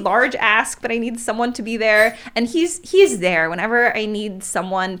really large ask, but I need someone to be there. And he's there whenever I need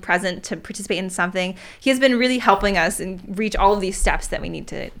someone present to participate in something. He has been really helping us and reach all of these steps that we need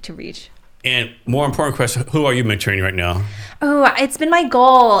to reach. And more important question, who are you mentoring right now? Oh, it's been my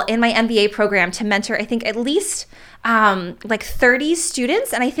goal in my MBA program to mentor, I think, at least like 30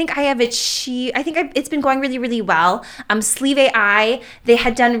 students, and I think I have achieved, it's been going really, really well. Sleeve AI, they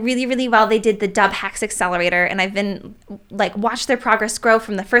had done really, really well. They did the Dub Hacks Accelerator, and I've been like watched their progress grow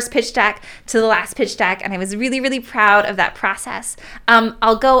from the first pitch deck to the last pitch deck, and I was really, really proud of that process.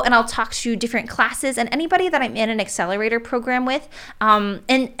 I'll go and I'll talk to different classes and anybody that I'm in an accelerator program with, and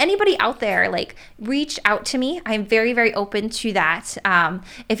anybody out there, like reach out to me. I'm very, very open to that.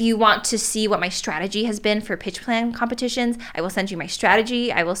 If you want to see what my strategy has been for pitch plan competitions, I will send you my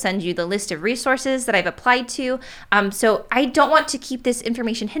strategy. I will send you the list of resources that I've applied to. So I don't want to keep this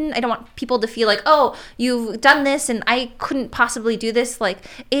information hidden. I don't want people to feel like, oh, you've done this and I couldn't possibly do this. Like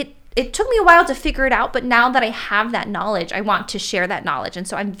it took me a while to figure it out, but now that I have that knowledge, I want to share that knowledge. And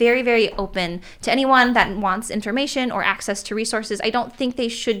so I'm very, very open to anyone that wants information or access to resources. I don't think they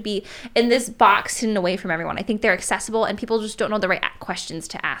should be in this box hidden away from everyone. I think they're accessible, and people just don't know the right questions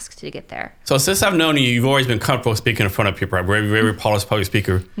to ask to get there. So since I've known you, you've always been comfortable speaking in front of people, right? Very, very polished public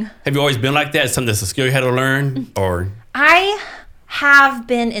speaker. Have you always been like that? Something that's a skill you had to learn, or? I have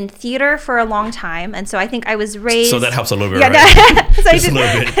been in theater for a long time, and so I think I was raised. So that helps a little bit, right? So just a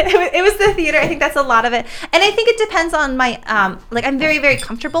little bit. It was the theater. I think that's a lot of it, and I think it depends on my like I'm very, very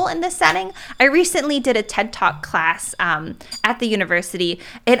comfortable in this setting. I recently did a TED Talk class at the university,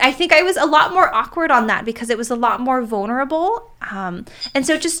 and I think I was a lot more awkward on that because it was a lot more vulnerable, and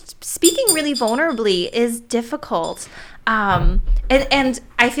so just speaking really vulnerably is difficult. And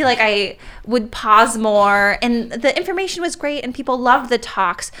I feel like I would pause more, and the information was great and people loved the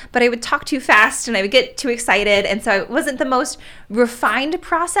talks, but I would talk too fast and I would get too excited, and so it wasn't the most refined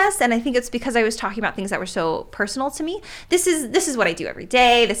process. And I think it's because I was talking about things that were so personal to me. This is what I do every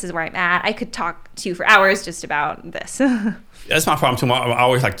day. This is where I'm at. I could talk to you for hours just about this. That's my problem too. I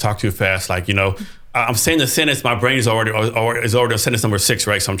always like to talk too fast. Like, you know, I'm saying the sentence, my brain is already on sentence number 6,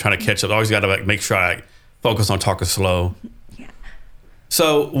 right? So I'm trying to catch up. I always got to like make sure I focus on talking slow. Yeah.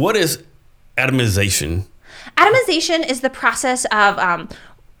 So what is atomization? Atomization is the process of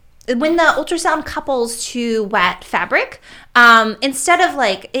when the ultrasound couples to wet fabric, instead of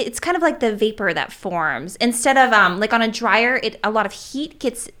like, it's kind of like the vapor that forms. Instead of like on a dryer, a lot of heat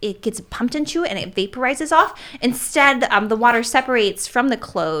gets pumped into it and it vaporizes off. Instead, the water separates from the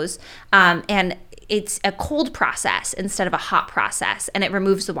clothes, and it's a cold process instead of a hot process, and it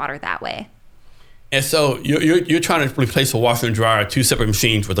removes the water that way. And so you're trying to replace a washer and dryer, 2 separate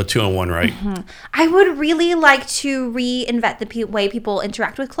machines with a 2-in-1, right? Mm-hmm. I would really like to reinvent the way people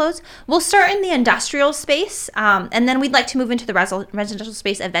interact with clothes. We'll start in the industrial space, and then we'd like to move into the residential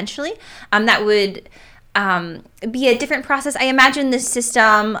space eventually. That would be a different process. I imagine this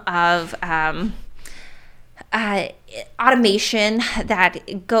system of automation that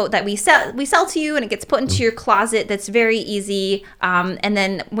we sell to you, and it gets put into your closet. That's very easy. And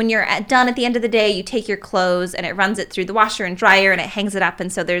then when you're done at the end of the day, you take your clothes and it runs it through the washer and dryer and it hangs it up.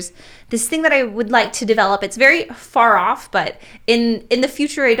 And so there's this thing that I would like to develop. It's very far off, but in the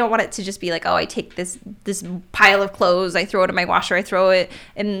future, I don't want it to just be like, oh, I take this pile of clothes, I throw it in my washer, I throw it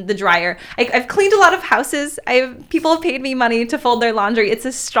in the dryer. I've cleaned a lot of houses. People have paid me money to fold their laundry. It's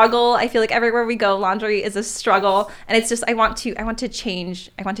a struggle. I feel like everywhere we go, laundry is a struggle. And it's just I want to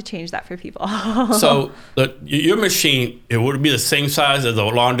change that for people. So your machine, it would be the same size as the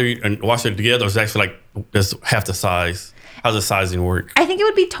laundry and washer together, or is it actually like just half the size? How's the sizing work? I think it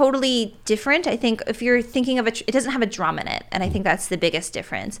would be totally different. I think if you're thinking of it doesn't have a drum in it. And I think that's the biggest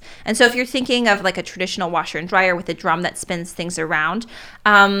difference. And so if you're thinking of like a traditional washer and dryer with a drum that spins things around,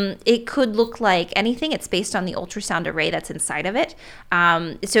 it could look like anything. It's based on the ultrasound array that's inside of it.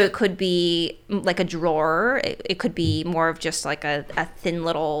 So it could be like a drawer. It could be more of just like a thin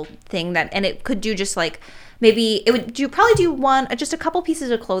little thing and it could do just like, maybe it would probably do just a couple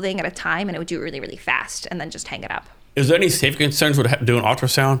pieces of clothing at a time, and it would do it really, really fast and then just hang it up. Is there any safety concerns with doing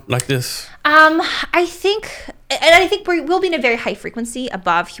ultrasound like this? I think we'll be in a very high frequency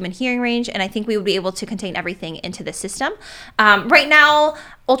above human hearing range, and I think we would be able to contain everything into the system. Right now,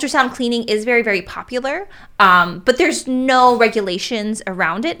 ultrasound cleaning is very, very popular, but there's no regulations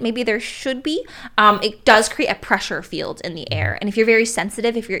around it. Maybe there should be. It does create a pressure field in the air, and if you're very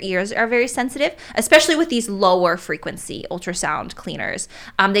sensitive, if your ears are very sensitive, especially with these lower frequency ultrasound cleaners,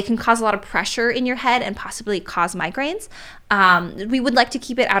 they can cause a lot of pressure in your head and possibly cause migraines. We would like to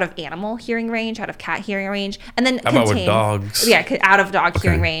keep it out of animal hearing range, out of cat hearing range, and then how about with dogs? Yeah, out of dog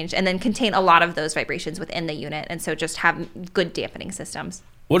hearing range, and then contain a lot of those vibrations within the unit, and so just have good dampening systems.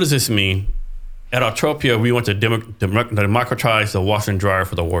 What does this mean? At Ultropia, we want to democratize the wash and dryer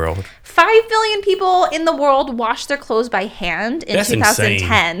for the world. 5 billion people in the world wash their clothes by hand in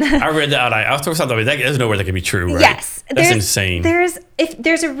 2010. Insane. I read that. There's no way that can be true, right? Yes. That's insane.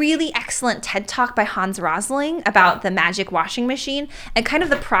 There's a really excellent TED Talk by Hans Rosling about the magic washing machine and kind of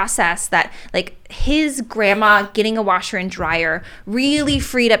the process that, like, his grandma getting a washer and dryer really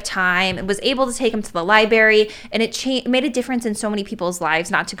freed up time and was able to take him to the library, and it made a difference in so many people's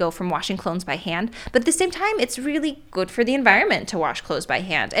lives not to go from washing clothes by hand. But at the same time, it's really good for the environment to wash clothes by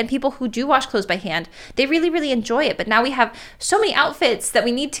hand. And people who do wash clothes by hand, they really, really enjoy it. But now we have so many outfits that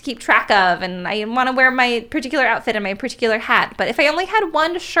we need to keep track of, and I want to wear my particular outfit and my particular hat. But if I only had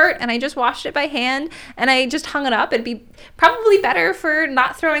one shirt and I just washed it by hand and I just hung it up, it'd be probably better for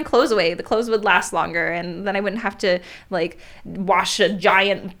not throwing clothes away. The clothes would last longer, and then I wouldn't have to like wash a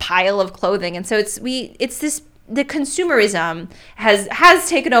giant pile of clothing. And so the consumerism has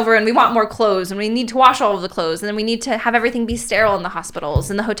taken over, and we want more clothes, and we need to wash all of the clothes, and then we need to have everything be sterile in the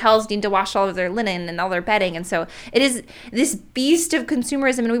hospitals, and the hotels need to wash all of their linen and all their bedding. And so it is this beast of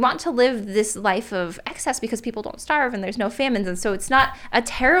consumerism, and we want to live this life of excess because people don't starve and there's no famines. And so it's not a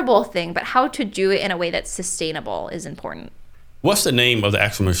terrible thing, but how to do it in a way that's sustainable is important. What's the name of the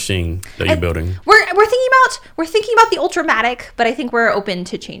actual machine that you're building? We're thinking about the Ultramatic, but I think we're open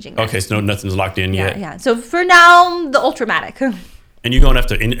to changing that. Okay, so nothing's locked in yet. Yeah. So for now, the Ultramatic. And you're going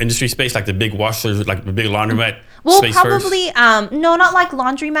after industry space, like the big washers, like the big laundromat space probably, first? No, not like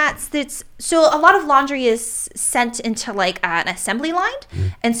laundromats. So a lot of laundry is sent into like an assembly line. Mm-hmm.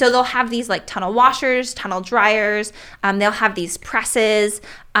 And so they'll have these like tunnel washers, tunnel dryers. They'll have these presses.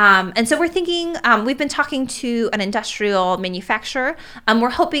 And so we're thinking, we've been talking to an industrial manufacturer. We're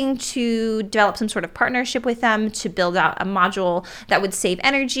hoping to develop some sort of partnership with them to build out a module that would save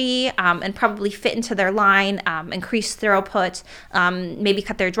energy and probably fit into their line, increase throughput, maybe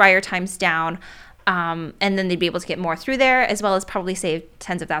cut their dryer times down. And then they'd be able to get more through there, as well as probably save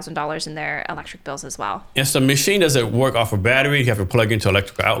tens of $1,000s in their electric bills as well. And so the machine, does it work off a battery? You have to plug into an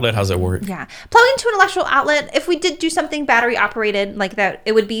electrical outlet? How's it work? Yeah. Plug into an electrical outlet. If we did do something battery operated like that,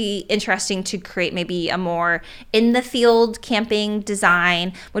 it would be interesting to create maybe a more in the field camping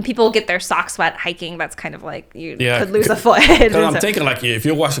design. When people get their socks wet hiking, that's kind of like you could lose a foot. Because I'm thinking like if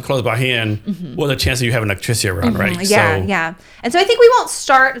you're washing clothes by hand, what are the chances you have electricity around, right? Yeah. And so I think we won't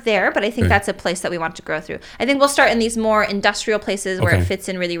start there, but I think that's a place that we want to grow through. I think we'll start in these more industrial places where it fits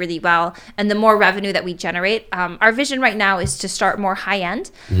in really, really well. And the more revenue that we generate, our vision right now is to start more high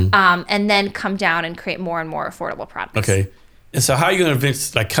end and then come down and create more and more affordable products. Okay. And so how are you going to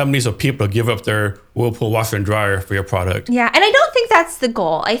convince like companies or people to give up their Whirlpool washer and dryer for your product? Yeah, and I don't think that's the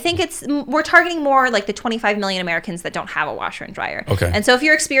goal. I think we're targeting more like the 25 million Americans that don't have a washer and dryer. Okay. And so if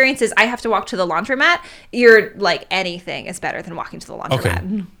your experience is I have to walk to the laundromat, you're like anything is better than walking to the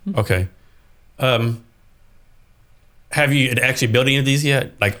laundromat. Okay. Have you actually built any of these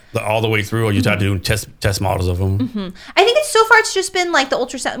yet? Like all the way through, or you tried to do test models of them? I think so far it's just been like the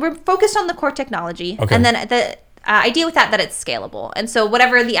ultrasound. We're focused on the core technology. Okay. And then the idea with that it's scalable. And so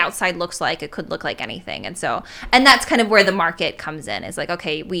whatever the outside looks like, it could look like anything. And that's kind of where the market comes in. Is like,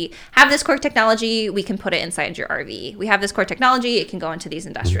 okay, we have this core technology, we can put it inside your RV. We have this core technology, it can go into these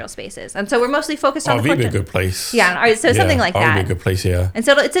industrial spaces. And so we're mostly focused on RV would be a good place. Yeah, so something like that. RV would be a good place, yeah. And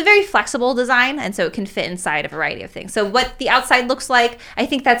so it's a very flexible design, and so it can fit inside a variety of things. So what the outside looks like, I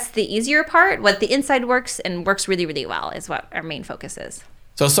think that's the easier part. What the inside works really, really well is what our main focus is.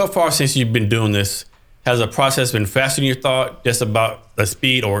 So far since you've been doing this, has the process been faster than you thought, just about the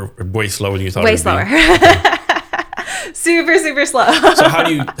speed, or way slower than you thought? Way slower. Super, super slow. So how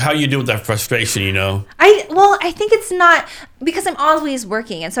do you deal with that frustration, you know? I think it's not, because I'm always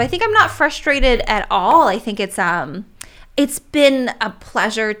working, and so I think I'm not frustrated at all. I think it's been a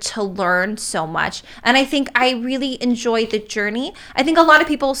pleasure to learn so much. And I think I really enjoy the journey. I think a lot of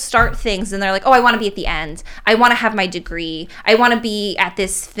people start things and they're like, oh, I want to be at the end. I want to have my degree. I want to be at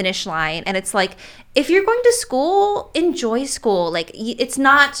this finish line. And it's like, if you're going to school, enjoy school. Like, it's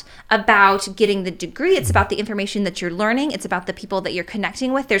not about getting the degree. It's about the information that you're learning. It's about the people that you're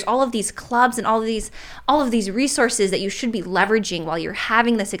connecting with. There's all of these clubs and all of these resources that you should be leveraging while you're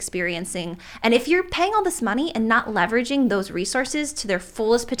having this experiencing. And if you're paying all this money and not leveraging those resources to their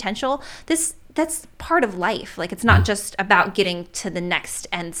fullest potential, that's part of life. Like, it's not just about getting to the next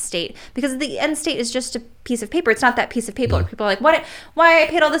end state, because the end state is just a piece of paper. It's not that piece of paper. People are like, why I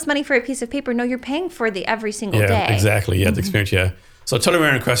paid all this money for a piece of paper? No, you're paying for the every single day. Yeah, exactly. Yeah, the experience. Yeah. So totally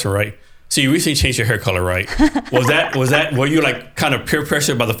random question, right? So you recently changed your hair color, right? Were you like kind of peer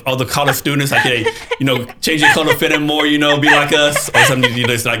pressured by the other college students? Like, hey, change your color, fit in more, be like us, or something you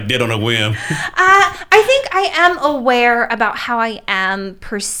just like did on a whim? I think I am aware about how I am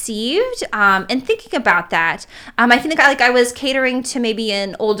perceived, and thinking about that, I think I was catering to maybe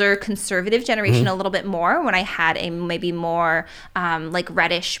an older conservative generation a little bit more when I had a maybe more like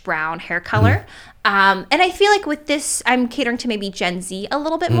reddish brown hair color. And I feel like with this, I'm catering to maybe Gen Z a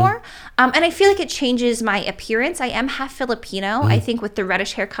little bit more. And I feel like it changes my appearance. I am half Filipino. I think with the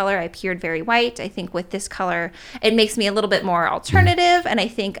reddish hair color, I appeared very white. I think with this color, it makes me a little bit more alternative. And I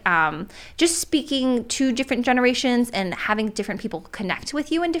think just speaking to different generations and having different people connect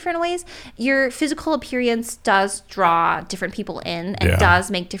with you in different ways, your physical appearance does draw different people in and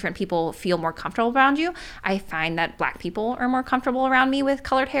does make different people feel more comfortable around you. I find that Black people are more comfortable around me with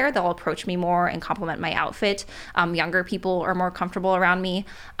colored hair. They'll approach me more and compliment my outfit. Younger people are more comfortable around me.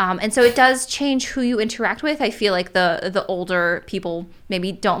 And so it does change who you interact with. I feel like the older people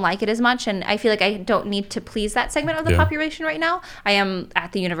maybe don't like it as much. And I feel like I don't need to please that segment of the population right now. I am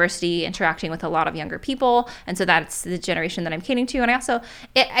at the university interacting with a lot of younger people. And so that's the generation that I'm catering to. And I also,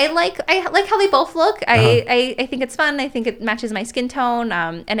 I like how they both look. I think it's fun. I think it matches my skin tone.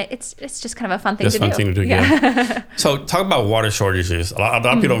 And it's just kind of a fun thing to do. Fun thing to do, yeah. So talk about water shortages. A lot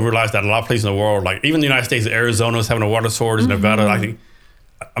of people don't realize that a lot of places in the world, like even the United States, Arizona is having a water shortage, Nevada, I think.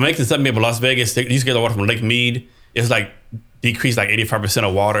 I'm making something about Las Vegas. They used to get the water from Lake Mead. It's like decreased like 85%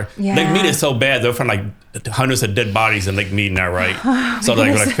 of water. Yeah. Lake Mead is so bad, they'll find like hundreds of dead bodies in Lake Mead now, right? So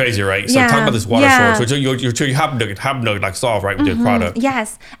like crazy, right? So talk about this water source, which you're happen to like solve, right, with your product.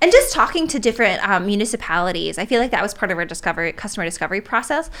 Yes, and just talking to different municipalities, I feel like that was part of our customer discovery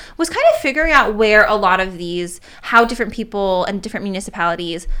process, was kind of figuring out where a lot of how different people and different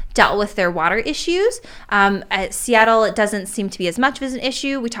municipalities dealt with their water issues. At Seattle, it doesn't seem to be as much as an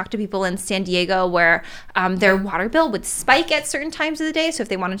issue. We talked to people in San Diego where their water bill would spike at certain times of the day. So if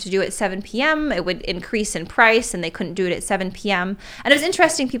they wanted to do it at 7 p.m., it would increase in price and they couldn't do it at 7 p.m. And it was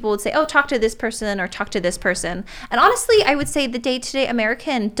interesting. People would say, oh, talk to this person or talk to this person. And honestly, I would say the day-to-day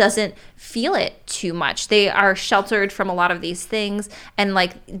American doesn't feel it too much. They are sheltered from a lot of these things. And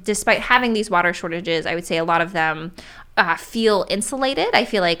like, despite having these water shortages, I would say a lot of them feel insulated. I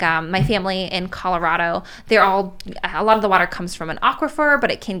feel like my family in Colorado, a lot of the water comes from an aquifer, but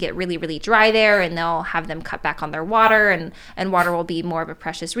it can get really, really dry there, and they'll have them cut back on their water, and water will be more of a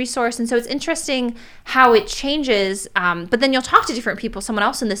precious resource. And so it's interesting how it changes. But then you'll talk to different people, someone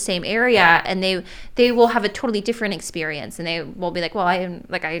else in the same area, and they will have a totally different experience, and they will be like, well,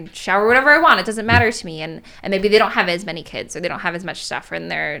 I shower whatever I want. It doesn't matter to me. And maybe they don't have as many kids, or they don't have as much stuff in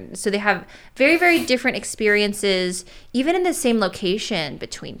there. So they have very, very different experiences even in the same location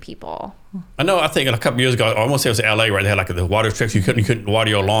between people. I think a couple years ago, I almost say it was LA, right? They had like the water restrictions. You couldn't water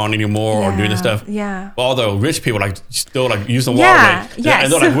your lawn anymore or doing this stuff. Yeah. All the rich people like still like using water. Yes.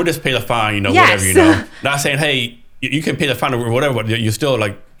 And they're like, we'll just pay the fine, whatever, Not saying, hey, you can pay the fine or whatever, but you're still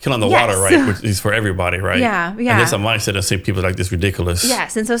like killing the water, right? Which is for everybody, right? Yeah. And there's a mindset of seeing people like this ridiculous.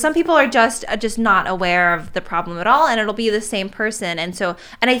 Yes, and so some people are just not aware of the problem at all, and it'll be the same person. And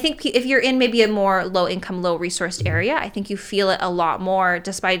I think if you're in maybe a more low income, low resourced area, I think you feel it a lot more,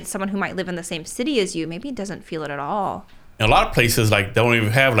 despite someone who might live in the same city as you, maybe doesn't feel it at all. In a lot of places, like, they don't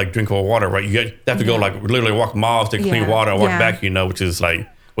even have like drinkable water, right? You have to go like literally walk miles to clean water and walk back, which is like,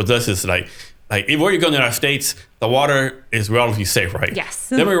 with us, it's like where you go in the United States, the water is relatively safe, right? Yes.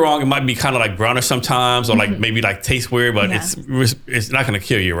 Don't get me wrong, it might be kind of like brownish sometimes, or like maybe like taste weird, but it's not going to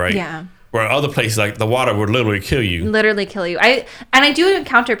kill you, right? Yeah. Where other places, like the water would literally kill you. Literally kill you. I do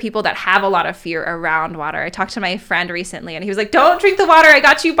encounter people that have a lot of fear around water. I talked to my friend recently, and he was like, "Don't drink the water. I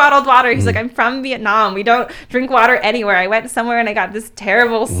got you bottled water." He's like, "I'm from Vietnam. We don't drink water anywhere. I went somewhere and I got this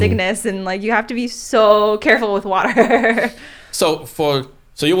terrible sickness, and like you have to be so careful with water."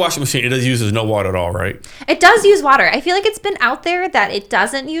 So your washing machine, it uses no water at all, right? It does use water. I feel like it's been out there that it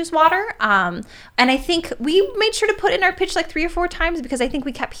doesn't use water. And I think we made sure to put in our pitch like 3 or 4 times because I think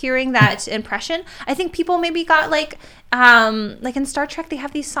we kept hearing that impression. I think people maybe got like in Star Trek, they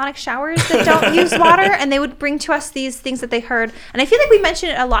have these sonic showers that don't use water, and they would bring to us these things that they heard. And I feel like we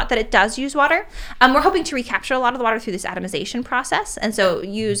mentioned it a lot that it does use water. We're hoping to recapture a lot of the water through this atomization process. And so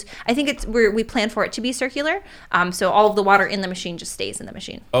I think we plan for it to be circular. So all of the water in the machine just stays in the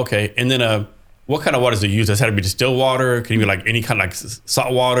machine. Okay. And then what kind of water does it use? Does it have to be distilled water? Can it be like any kind of like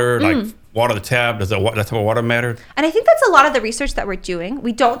salt water, like water the tap? Does that type of water matter? And I think that's a lot of the research that we're doing.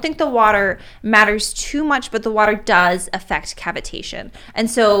 We don't think the water matters too much, but the water does affect cavitation. And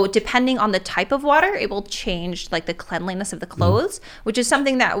so depending on the type of water, it will change like the cleanliness of the clothes, which is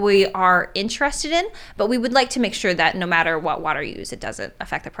something that we are interested in. But we would like to make sure that no matter what water you use, it doesn't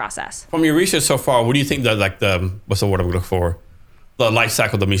affect the process. From your research so far, what do you think that like what's the word I'm looking for? The life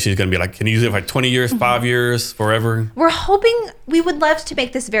cycle of the machine is going to be like? Can you use it for like 20 years, 5 years, forever? We're hoping, we would love to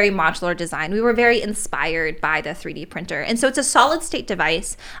make this very modular design. We were very inspired by the 3D printer. And so it's a solid state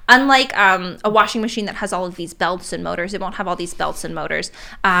device. Unlike a washing machine that has all of these belts and motors, it won't have all these belts and motors.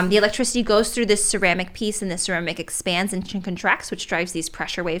 The electricity goes through this ceramic piece, and this ceramic expands and contracts, which drives these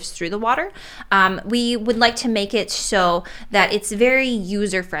pressure waves through the water. We would like to make it so that it's very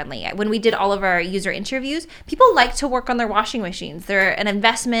user-friendly. When we did all of our user interviews, people like to work on their washing machines. They're an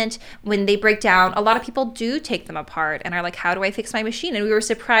investment. When they break down, a lot of people do take them apart and are like, how do I fix my machine? And we were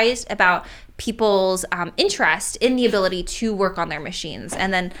surprised about people's interest in the ability to work on their machines.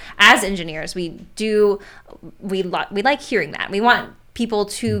 And then as engineers, we like hearing that. We want people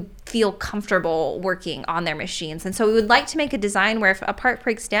to feel comfortable working on their machines. And so we would like to make a design where if a part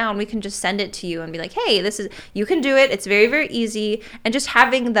breaks down, we can just send it to you and be like, hey, you can do it. It's very, very easy. And just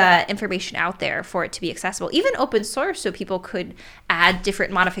having the information out there for it to be accessible, even open source, so people could add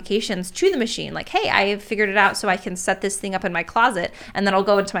different modifications to the machine. Like, hey, I have figured it out so I can set this thing up in my closet, and then I'll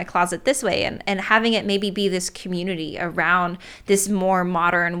go into my closet this way. And having it maybe be this community around this more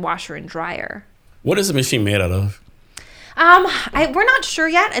modern washer and dryer. What is the machine made out of? We're not sure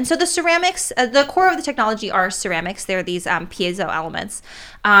yet. And so the ceramics, the core of the technology are ceramics. They're these piezo elements.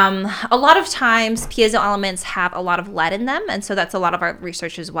 A lot of times piezo elements have a lot of lead in them. And so that's a lot of our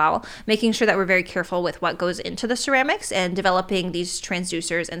research as well, making sure that we're very careful with what goes into the ceramics and developing these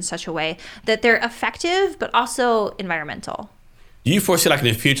transducers in such a way that they're effective, but also environmental. Do you foresee like in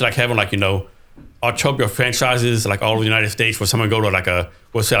the future, like having like, Ultropia franchises like all over the United States, where someone go to like a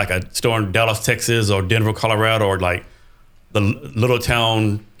store in Dallas, Texas, or Denver, Colorado, or like the little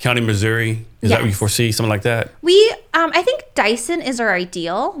town, County, Missouri? Is that what you foresee, something like that? I think Dyson is our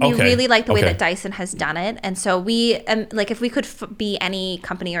ideal. We really like the way that Dyson has done it. And so if we could be any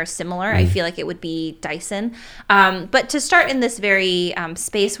company or similar, I feel like it would be Dyson. But to start in this very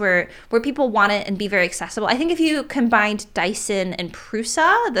space where people want it and be very accessible, I think if you combined Dyson and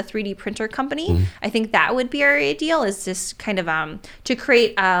Prusa, the 3D printer company, I think that would be our ideal, is just kind of to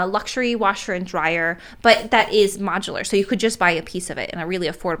create a luxury washer and dryer, but that is modular. So you could just buy a piece of it in a really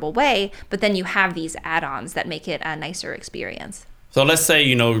affordable way, but then you have these add-ons that make it a nicer experience. So let's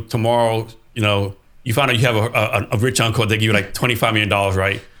say, tomorrow, you find out you have a rich uncle, they give you like $25 million,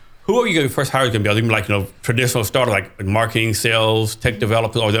 right? Who are you going to first hire? Going to be? Are they going to be like, traditional starter, like marketing, sales, tech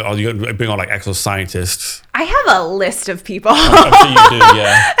developers, or are you going to bring on like actual scientists? I have a list of people. I'm sure you do,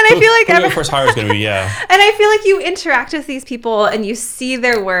 yeah. And I feel like your first hire is going to be, yeah. And I feel like you interact with these people and you see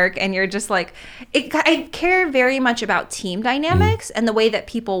their work and you're just like, I care very much about team dynamics and the way that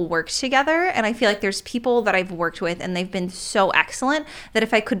people work together. And I feel like there's people that I've worked with and they've been so excellent that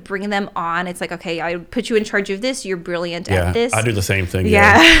if I could bring them on, it's like, okay, I would put you in charge of this. You're brilliant at this. I do the same thing.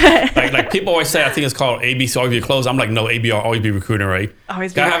 Yeah. like people always say, I think it's called ABC, always be closed. I'm like, no, AB, I'll always be recruiting, right?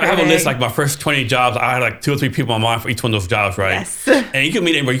 Always be recruiting. I have a list, like my first 20 jobs, I had like 2 or 3 people on mind for each one of those jobs, right? Yes. And you can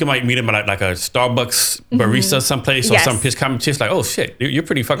meet anybody. You can meet them at like a Starbucks barista someplace or some pitch competition. Like, oh shit, you're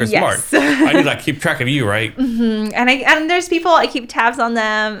pretty fucking smart. I need to like keep track of you, right? And there's people, I keep tabs on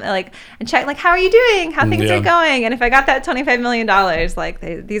them, like, and check like, how are you doing? How things are going? And if I got that $25 million, like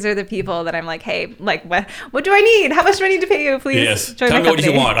these are the people that I'm like, hey, like what do I need? How much do I need to pay you? Please join Tell me what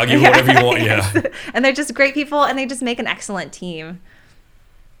you want. I'll give you whatever you want. Yeah. And they're just great people and they just make an excellent team.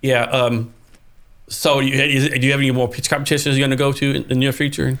 Yeah. So do you have any more pitch competitions you're going to go to in the near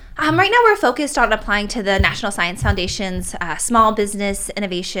future? Right now we're focused on applying to the National Science Foundation's Small Business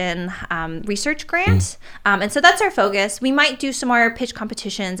Innovation Research Grant. And so that's our focus. We might do some more pitch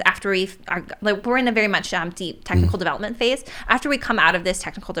competitions after we're in a very much deep technical development phase. After we come out of this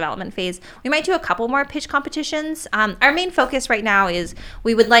technical development phase, we might do a couple more pitch competitions. Our main focus right now is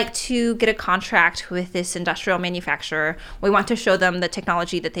we would like to get a contract with this industrial manufacturer. We want to show them the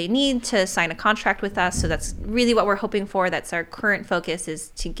technology that they need to sign a contract with us. So that's really what we're hoping for. That's our current focus, is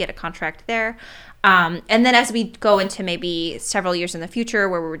to get a contract there. And then as we go into maybe several years in the future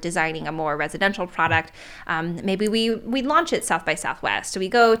where we're designing a more residential product, maybe we launch it South by Southwest. So we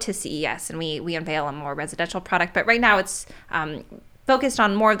go to CES and we unveil a more residential product. But right now it's focused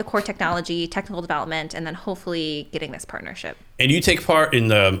on more of the core technology, technical development, and then hopefully getting this partnership. And you take part in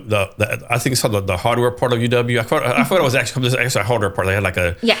the I think it's called the hardware part of UW. I thought it was actually a hardware part. They had like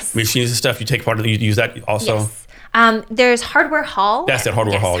machines and stuff. You take part in, you use that also? Yes. There's Hardware Hall. That's the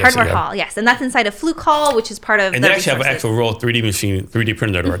Hardware Hall. Hardware Hall, yes. And that's inside of Fluke Hall, which is part of and they actually have an actual real 3D machine, 3D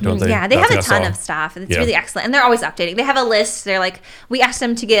printer, right? Don't they? Yeah, they have a ton of stuff. It's really excellent. And they're always updating. They have a list. They're like, we asked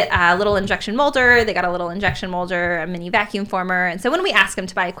them to get a little injection molder. They got a little injection molder, a mini vacuum former. And so when we ask them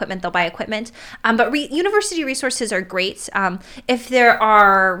to buy equipment, they'll buy equipment. But university resources are great. If there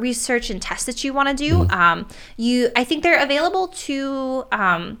are research and tests that you want to do, I think they're available to,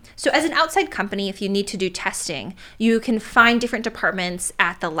 so as an outside company, if you need to do testing, you can find different departments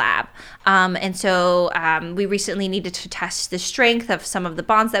at the lab. And so we recently needed to test the strength of some of the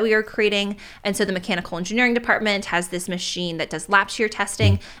bonds that we were creating. And so the mechanical engineering department has this machine that does lab shear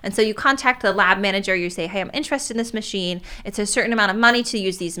testing. And so you contact the lab manager, you say, hey, I'm interested in this machine. It's a certain amount of money to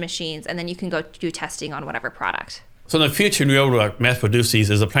use these machines. And then you can go do testing on whatever product. So in the future, when you're able to mass produce these,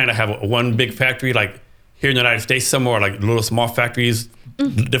 is a plan to have one big factory like here in the United States somewhere, like little small factories,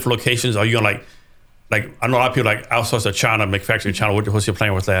 different locations? Are you going to like, I know a lot of people like outsource to China, manufacture in China. What's your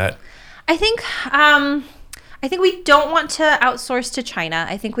plan with that? I think we don't want to outsource to China.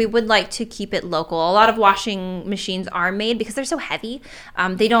 I think we would like to keep it local. A lot of washing machines are made because they're so heavy.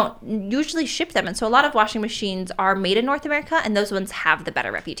 They don't usually ship them. And so a lot of washing machines are made in North America, and those ones have the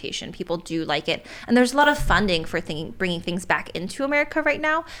better reputation. People do like it. And there's a lot of funding for bringing things back into America right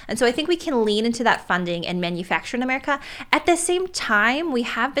now. And so I think we can lean into that funding and manufacture in America. At the same time, we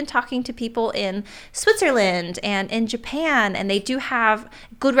have been talking to people in Switzerland and in Japan, and they do have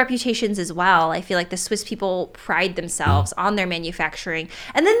good reputations as well. I feel like the Swiss people pride themselves on their manufacturing.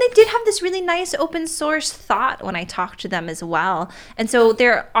 And then they did have this really nice open source thought when I talked to them as well. And so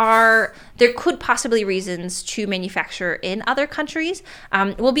there could possibly reasons to manufacture in other countries.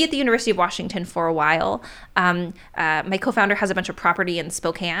 We'll be at the University of Washington for a while. My co-founder has a bunch of property in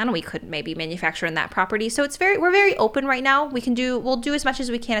Spokane. We could maybe manufacture in that property. So we're very open right now. We'll do as much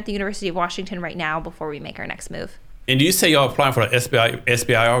as we can at the University of Washington right now before we make our next move. And do you say you're applying for the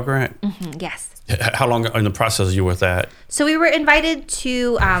SBIR grant? Yes. How long in the process are you with that? So we were invited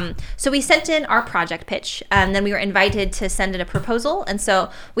to, so we sent in our project pitch, and then we were invited to send in a proposal. And so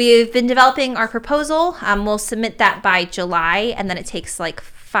we've been developing our proposal. We'll submit that by July, and then it takes like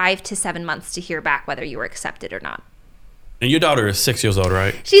 5 to 7 months to hear back whether you were accepted or not. And your daughter is 6 years old,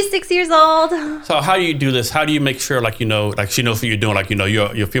 right? She's 6 years old. So how do you do this? How do you make sure, like, she knows what you're doing? Like,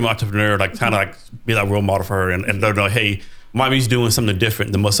 you're a female entrepreneur, like kind of like be that role model for her and let her know, hey, mommy's doing something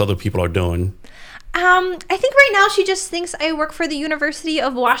different than most other people are doing. I think right now she just thinks I work for the University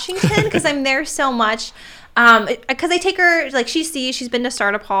of Washington because I'm there so much. Because I take her, like she's been to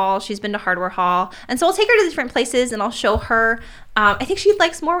Startup Hall, she's been to Hardware Hall. And so I'll take her to different places and I'll show her. I think she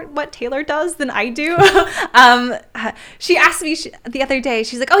likes more what Taylor does than I do. She asked me the other day,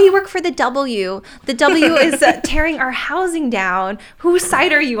 she's like, oh, you work for the W. The W is tearing our housing down. Whose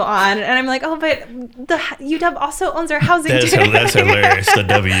side are you on? And I'm like, oh, but the UW also owns our housing too. That's hilarious. The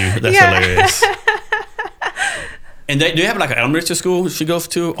W. That's hilarious. And do you have like an elementary school she goes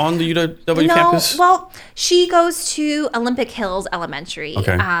to on the UW campus? Well, she goes to Olympic Hills Elementary.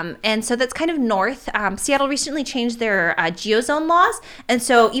 Okay. And so that's kind of north. Seattle recently changed their geozone laws. And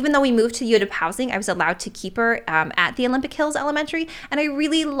so even though we moved to UW housing, I was allowed to keep her at the Olympic Hills Elementary. And I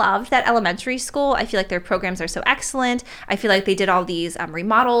really loved that elementary school. I feel like their programs are so excellent. I feel like they did all these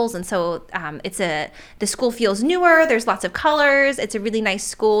remodels. And so the school feels newer. There's lots of colors. It's a really nice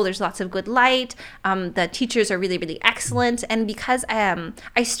school. There's lots of good light. The teachers are really, really excellent. And because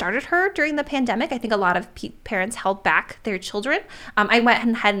I started her during the pandemic, I think a lot of parents held back their children. I went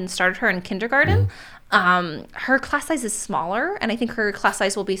ahead and started her in kindergarten. Her class size is smaller, and I think her class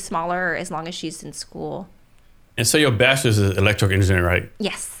size will be smaller as long as she's in school. And so your bachelor's is electrical engineering, right?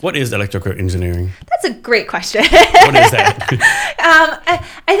 Yes. What is electrical engineering? That's a great question. What is that?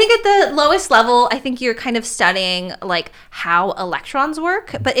 I think at the lowest level, I think you're kind of studying like how electrons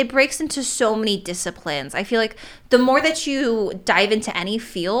work, but it breaks into so many disciplines. I feel like the more that you dive into any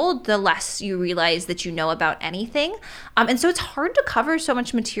field, the less you realize that you know about anything. And so it's hard to cover so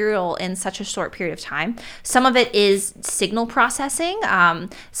much material in such a short period of time. Some of it is signal processing.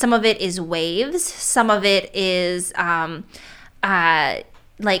 Some of it is waves. Some of it is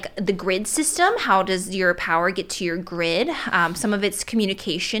like the grid system. How does your power get to your grid? Some of it's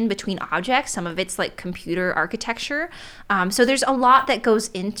communication between objects. Some of it's like computer architecture. So there's a lot that goes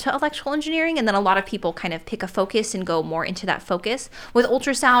into electrical engineering, and then a lot of people kind of pick a focus and go more into that focus. With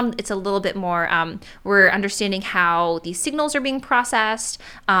ultrasound, it's a little bit more, we're understanding how these signals are being processed,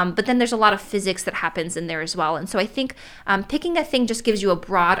 but then there's a lot of physics that happens in there as well. And so I think picking a thing just gives you a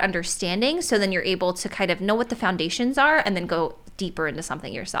broad understanding, so then you're able to kind of know what the foundations are and then go deeper into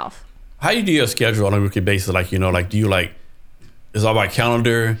something yourself. How do you do your schedule on a weekly basis? Like, do you like, it's all by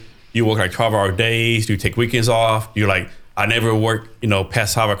calendar? You work like 12-hour days? Do you take weekends off? Do you like, I never work,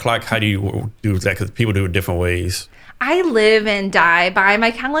 past 5 o'clock? How do you do that? Because people do it different ways. I live and die by my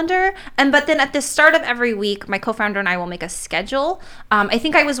calendar. But then at the start of every week, my co-founder and I will make a schedule. I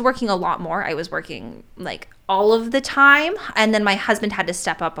think I was working a lot more. I was working like all of the time. And then my husband had to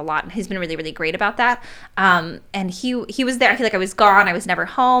step up a lot. And he's been really, really great about that. And he was there. I feel like I was gone. I was never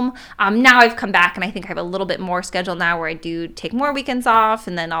home. Now I've come back, and I think I have a little bit more schedule now where I do take more weekends off,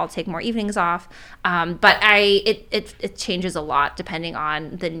 and then I'll take more evenings off. But it changes a lot depending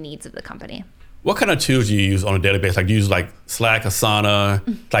on the needs of the company. What kind of tools do you use on a daily basis? Like, do you use like Slack, Asana,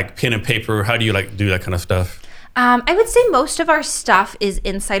 like pen and paper? How do you like do that kind of stuff? I would say most of our stuff is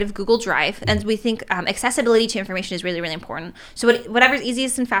inside of Google Drive, and we think accessibility to information is really, really important. So whatever's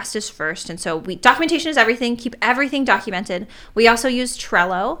easiest and fastest first. And so documentation is everything. Keep everything documented. We also use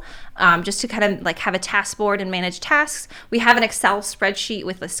Trello just to kind of like have a task board and manage tasks. We have an Excel spreadsheet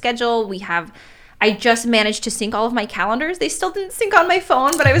with a schedule. I just managed to sync all of my calendars. They still didn't sync on my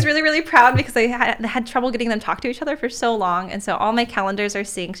phone, but I was really, really proud because I had trouble getting them to talk to each other for so long. And so all my calendars are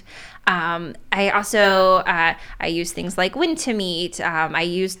synced. I also, I use things like Win2Meet. I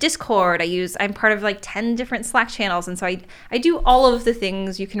use Discord. I'm part of like 10 different Slack channels. And so I do all of the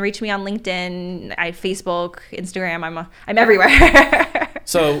things. You can reach me on LinkedIn, Facebook, Instagram. I'm everywhere.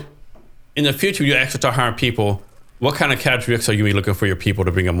 So in the future, you actually start hiring people. What kind of characteristics are you be looking for your people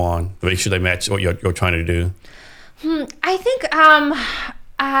to bring them on to make sure they match what you're trying to do? I think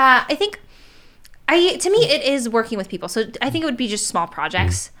to me it is working with people. So I think it would be just small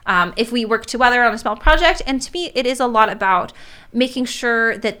projects. If we work together on a small project, and to me it is a lot about making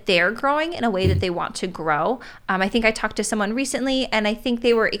sure that they're growing in a way that they want to grow. I think I talked to someone recently, and I think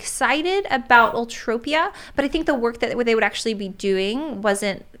they were excited about Ultropia, but I think the work that they would actually be doing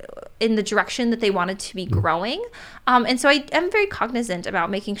wasn't in the direction that they wanted to be growing. And so I am very cognizant about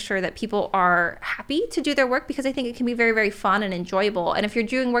making sure that people are happy to do their work, because I think it can be very, very fun and enjoyable. And if you're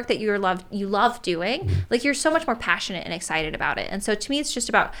doing work that you love doing, like you're so much more passionate and excited about it. And so to me, it's just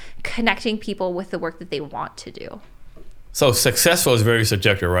about connecting people with the work that they want to do. So successful is very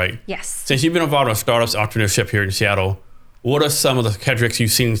subjective, right? Yes. Since you've been involved in startups, entrepreneurship here in Seattle, what are some of the characteristics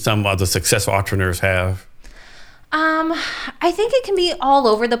you've seen some of the successful entrepreneurs have? I think it can be all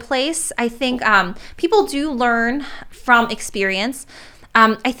over the place. I think people do learn from experience.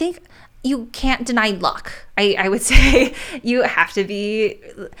 I think you can't deny luck. I would say you have to be,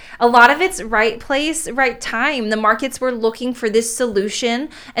 a lot of it's right place, right time. The markets were looking for this solution.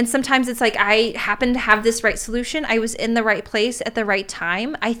 And sometimes it's like, I happen to have this right solution. I was in the right place at the right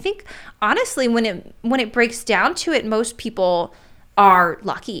time. I think honestly, when it breaks down to it, most people are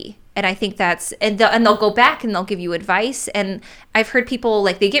lucky. And I think that's, and they'll go back and they'll give you advice. And I've heard people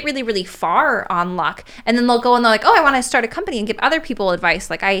like, they get really, really far on luck. And then they'll go and they're like, oh, I want to start a company and give other people advice.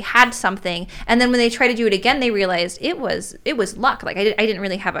 Like I had something. And then when they try to do it again, they realized it was luck. Like I didn't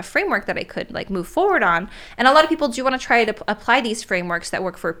really have a framework that I could like move forward on. And a lot of people do want to try to apply these frameworks that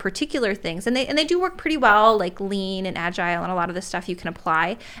work for particular things. And they do work pretty well, like lean and agile and a lot of the stuff you can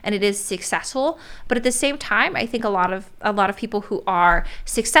apply. And it is successful. But at the same time, I think a lot of people who are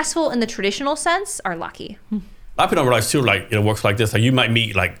successful in the traditional sense are lucky. A lot of people don't realize too, like it works like this. Like you might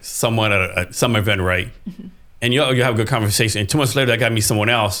meet like someone at some event, right? Mm-hmm. And you have a good conversation. And 2 months later, I got to meet someone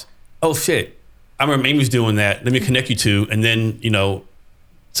else. Oh shit, I remember Amy's doing that. Let me connect you to, and then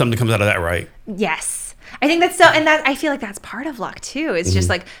something comes out of that, right? Yes. I think that's so, and that I feel like that's part of luck too. It's just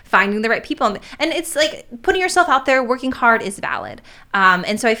like finding the right people, and it's like putting yourself out there. Working hard is valid,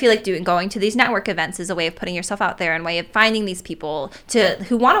 and so I feel like going to these network events is a way of putting yourself out there and way of finding these people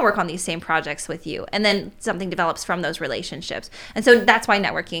who want to work on these same projects with you, and then something develops from those relationships. And so that's why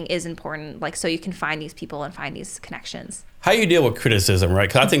networking is important, like so you can find these people and find these connections. How you deal with criticism, right?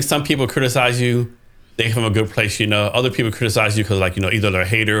 Because I think some people criticize you. They come from a good place, other people criticize you because either they're a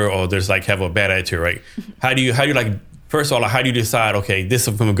hater or there's have a bad attitude, right? How do you first of all, how do you decide, okay, this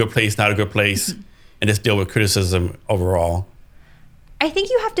is from a good place, not a good place, and just deal with criticism overall? I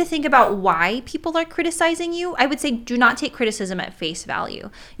think you have to think about why people are criticizing you. I would say do not take criticism at face value.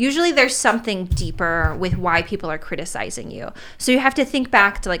 Usually there's something deeper with why people are criticizing you. So you have to think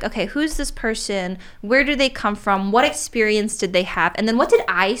back to okay, who's this person? Where do they come from? What experience did they have? And then what did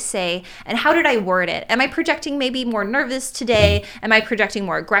I say? And how did I word it? Am I projecting maybe more nervous today? Am I projecting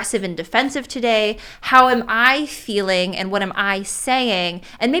more aggressive and defensive today? How am I feeling and what am I saying?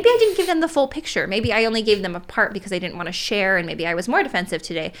 And maybe I didn't give them the full picture. Maybe I only gave them a part because I didn't want to share, and maybe I was more defensive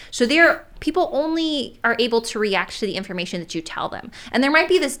today. So people only are able to react to the information that you tell them. And there might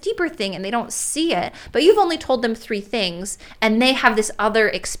be this deeper thing and they don't see it, but you've only told them 3 things and they have this other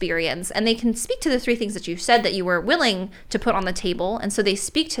experience and they can speak to the 3 things that you said that you were willing to put on the table. And so they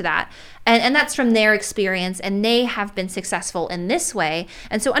speak to that. And that's from their experience and they have been successful in this way.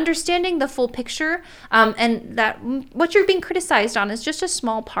 And so understanding the full picture and that what you're being criticized on is just a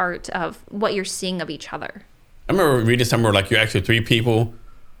small part of what you're seeing of each other. I remember reading somewhere you're actually 3 people.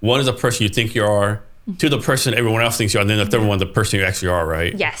 One is the person you think you are, 2 the person everyone else thinks you are, and then the third one the person you actually are,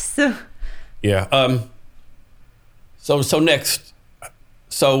 right? Yes. Yeah. So next,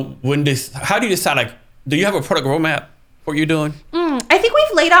 how do you decide? Do you have a product roadmap for what you're doing? I think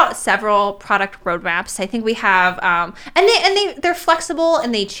we've laid out several product roadmaps. I think we have, and they're flexible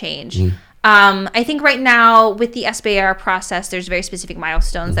and they change. I think right now with the SBIR process, there's very specific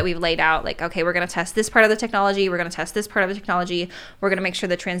milestones that we've laid out. Okay, we're going to test this part of the technology. We're going to test this part of the technology. We're going to make sure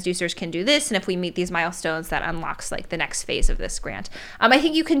the transducers can do this. And if we meet these milestones, that unlocks the next phase of this grant. I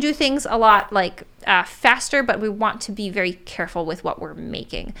think you can do things a lot faster, but we want to be very careful with what we're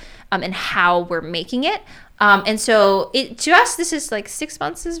making and how we're making it. And so to us, this is 6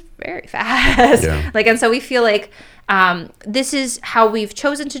 months is very fast. Yeah. And so we feel this is how we've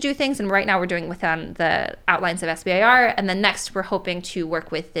chosen to do things. And right now we're doing within the outlines of SBIR. And then next we're hoping to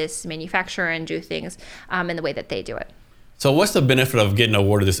work with this manufacturer and do things in the way that they do it. So what's the benefit of getting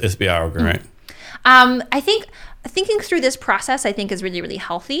awarded this SBIR grant? I think thinking through this process, I think, is really, really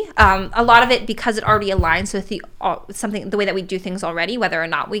healthy. A lot of it because it already aligns with the way that we do things already, whether or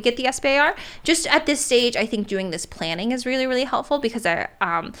not we get the SBIR. Just at this stage, I think doing this planning is really, really helpful because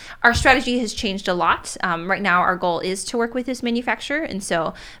our strategy has changed a lot. Right now, our goal is to work with this manufacturer, and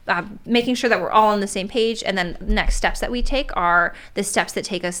so making sure that we're all on the same page, and then the next steps that we take are the steps that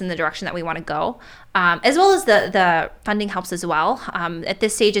take us in the direction that we want to go. As well as the funding helps as well. At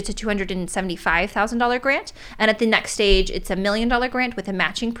this stage, it's a $275,000 grant, and at the next stage, it's $1 million grant with a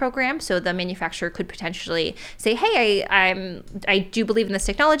matching program. So the manufacturer could potentially say, "Hey, I do believe in this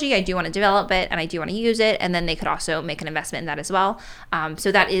technology. I do want to develop it, and I do want to use it," and then they could also make an investment in that as well. So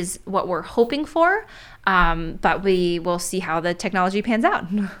that is what we're hoping for. But we will see how the technology pans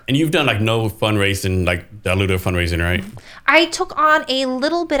out. And you've done no fundraising, dilutive fundraising, right? I took on a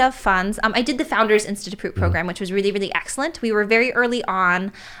little bit of funds. I did the Founders Institute program, which was really, really excellent. We were very early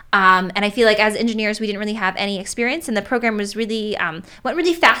on, and I feel as engineers, we didn't really have any experience, and the program was really went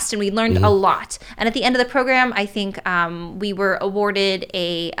really fast, and we learned a lot. And at the end of the program, I think we were awarded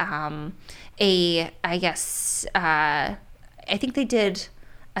I think they did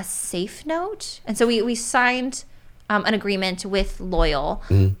a safe note. And so we signed an agreement with Loyal,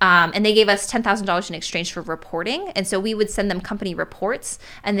 and they gave us $10,000 in exchange for reporting. And so we would send them company reports,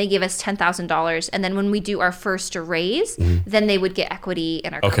 and they gave us $10,000. And then when we do our first raise, then they would get equity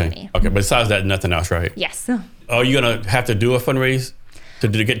in our company. Okay. Besides that, nothing else, right? Yes. Are you going to have to do a fundraise to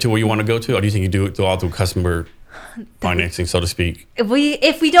get to where you want to go to? Or do you think you do it all through customer financing, so to speak?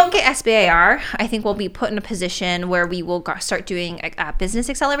 If we don't get SBIR, I think we'll be put in a position where we will start doing business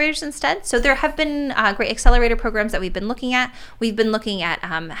accelerators instead. So there have been great accelerator programs that we've been looking at. We've been looking at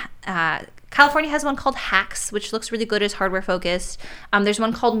California has one called Hacks, which looks really good, is hardware focused. There's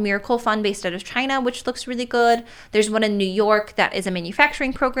one called Miracle Fund based out of China, which looks really good. There's one in New York that is a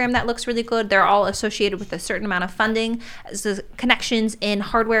manufacturing program that looks really good. They're all associated with a certain amount of funding, so connections in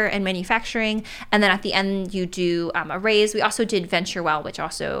hardware and manufacturing. And then at the end, you do a raise. We also did Venture Well, which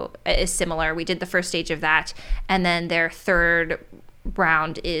also is similar. We did the first stage of that. And then their third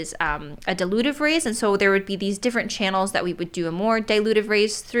round is a dilutive raise, and so there would be these different channels that we would do a more dilutive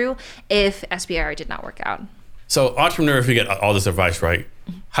raise through if SBIR did not work out. So entrepreneurs, we get all this advice, right?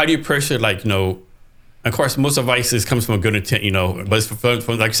 How do you personally, of course, most advice comes from a good intent, but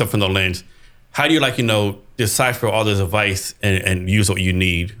it's from the lens. How do you decipher all this advice and use what you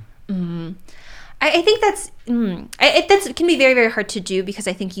need? I think that can be very, very hard to do, because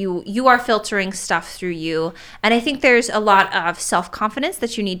I think you are filtering stuff through you. And I think there's a lot of self-confidence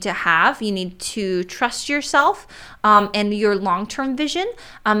that you need to have. You need to trust yourself and your long-term vision.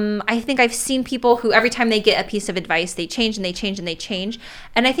 I think I've seen people who every time they get a piece of advice, they change and they change and they change.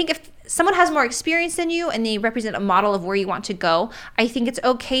 And I think if someone has more experience than you and they represent a model of where you want to go, I think it's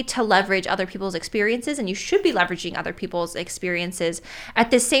okay to leverage other people's experiences, and you should be leveraging other people's experiences.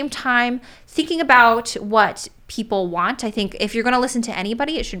 At the same time, thinking about what people want. I think if you're going to listen to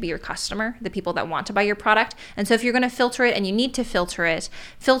anybody, it should be your customer, the people that want to buy your product. And so if you're going to filter it, and you need to filter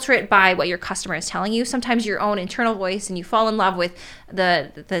it by what your customer is telling you, sometimes your own internal voice, and you fall in love with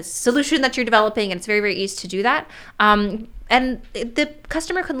the solution that you're developing, and it's very, very easy to do that. And the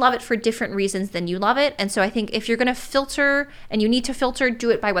customer could love it for different reasons than you love it. And so I think if you're going to filter and you need to filter, do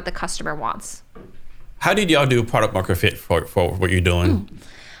it by what the customer wants. How did y'all do product market fit for what you're doing?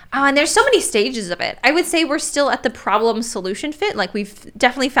 And there's so many stages of it. I would say we're still at the problem solution fit. We've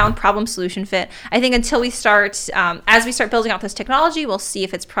definitely found problem solution fit. I think until we start, as we start building out this technology, we'll see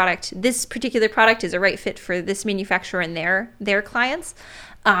if this particular product is a right fit for this manufacturer and their clients.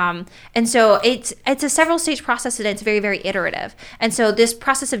 And so it's a several stage process, and it's very, very iterative. And so this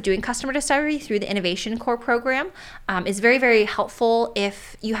process of doing customer discovery through the Innovation Core program is very, very helpful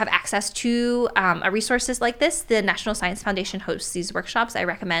if you have access to resources like this. The National Science Foundation hosts these workshops. I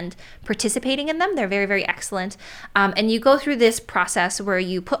recommend participating in them. They're very, very excellent. And you go through this process where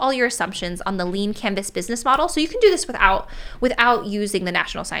you put all your assumptions on the lean canvas business model. So you can do this without using the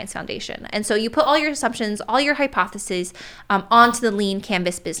National Science Foundation. And so you put all your assumptions, all your hypotheses onto the lean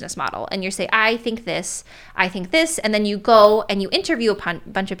canvas business model, and you say, I think this, and then you go and you interview a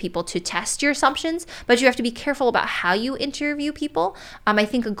bunch of people to test your assumptions, but you have to be careful about how you interview people. I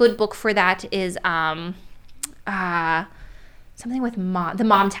think a good book for that is something with the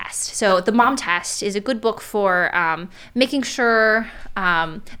mom test. So the mom test is a good book for making sure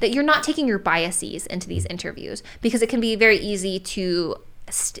that you're not taking your biases into these interviews, because it can be very easy to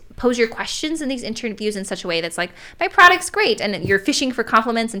pose your questions in these interviews in such a way that's like, my product's great, and you're fishing for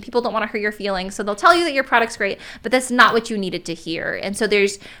compliments, and people don't want to hurt your feelings, so they'll tell you that your product's great, but that's not what you needed to hear. And so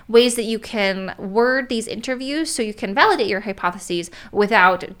there's ways that you can word these interviews so you can validate your hypotheses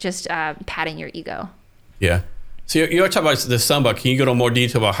without just padding your ego. Yeah. So you're talking about the Sunbuck. Can you go into more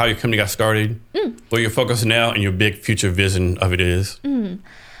detail about how your company got started, where you're focused now, and your big future vision of it is?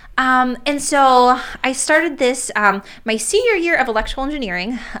 And so I started this my senior year of electrical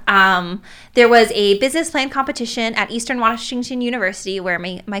engineering. There was a business plan competition at Eastern Washington University where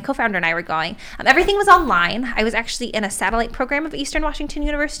my co-founder and I were going. Everything was online. I was actually in a satellite program of Eastern Washington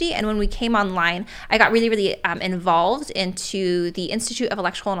University. And when we came online, I got really, really involved into the Institute of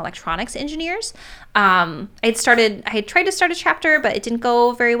Electrical and Electronics Engineers. I had tried to start a chapter, but it didn't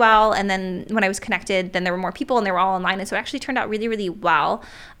go very well. And then when I was connected, then there were more people and they were all online. And so it actually turned out really, really well.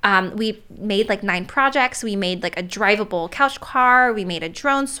 We made 9 projects. We made a drivable couch car. We made a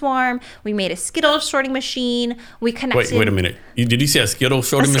drone swarm. We made a Skittle sorting machine. We connected. Wait a minute. Did you say a Skittle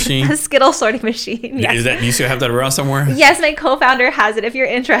sorting machine? A Skittle sorting machine. Yes. Do you still have that around somewhere? Yes, my co-founder has it. If you're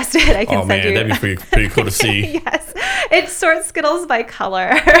interested, I can send you. That'd be pretty cool to see. Yes, it sorts Skittles by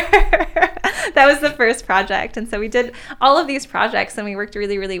color. That was the first project, and so we did all of these projects, and we worked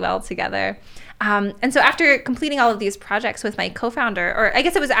really, really well together. And so after completing all of these projects with my co-founder, or I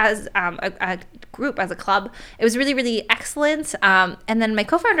guess it was as a group, as a club, it was really, really excellent. And then my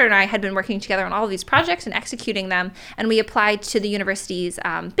co-founder and I had been working together on all of these projects and executing them. And we applied to the university's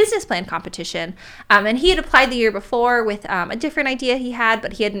business plan competition. And he had applied the year before with a different idea he had,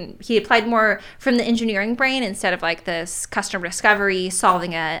 but he applied more from the engineering brain instead of like this customer discovery,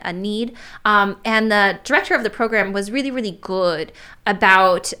 solving a need. And the director of the program was really, really good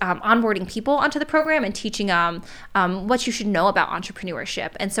about onboarding people onto the program and teaching what you should know about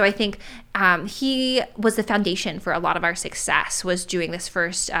entrepreneurship. And so I think he was the foundation for a lot of our success, was doing this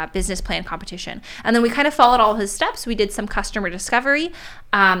first business plan competition. And then we kind of followed all his steps. We did some customer discovery,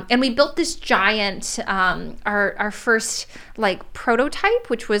 and we built this giant, our first like prototype,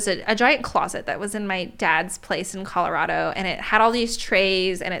 which was a giant closet that was in my dad's place in Colorado. And it had all these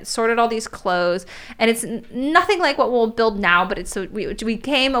trays and it sorted all these clothes. And it's nothing like what we'll build now, but we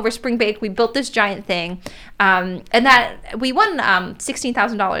came over spring break, we built this giant thing. And that we won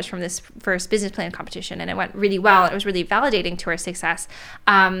 $16,000 from this first business plan competition, and it went really well. It was really validating to our success.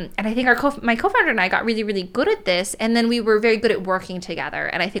 And I think my co-founder and I got really, really good at this, and then we were very good at working together.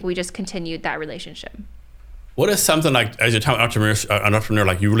 And I think we just continued that relationship. What is something like, as an entrepreneur,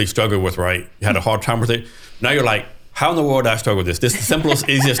 like you really struggled with, right? You had a hard time with it. Now you're like, how in the world did I struggle with this? This is the simplest,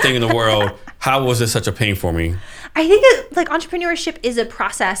 easiest thing in the world. How was this such a pain for me? I think entrepreneurship is a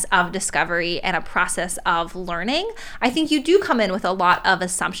process of discovery and a process of learning. I think you do come in with a lot of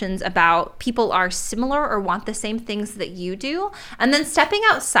assumptions about people are similar or want the same things that you do. And then stepping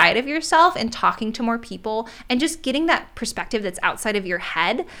outside of yourself and talking to more people and just getting that perspective that's outside of your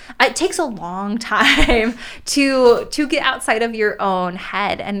head. It takes a long time to get outside of your own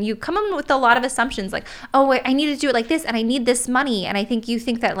head. And you come in with a lot of assumptions like, oh, I need to do it like this and I need this money. And I think you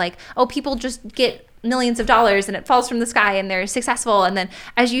think that like, oh, people just get millions of dollars and it falls from the sky and they're successful. And then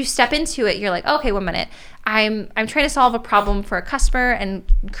as you step into it, you're like, okay, 1 minute. I'm trying to solve a problem for a customer and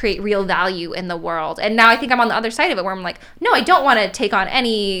create real value in the world. And now I think I'm on the other side of it where I'm like, no, I don't want to take on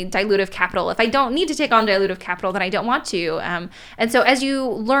any dilutive capital. If I don't need to take on dilutive capital, then I don't want to. And so as you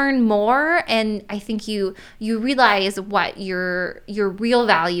learn more, and I think you realize what your real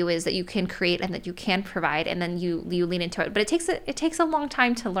value is that you can create and that you can provide, and then you lean into it. But it takes a long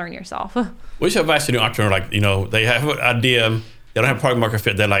time to learn yourself. What's your advice to new entrepreneur? Like, they have an idea, they don't have product market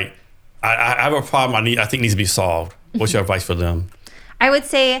fit. They're like, I have a problem I think needs to be solved. What's your advice for them? I would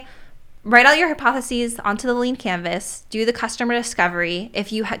say write out your hypotheses onto the lean canvas, do the customer discovery.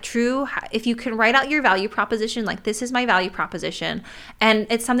 If you can write out your value proposition, like this is my value proposition, and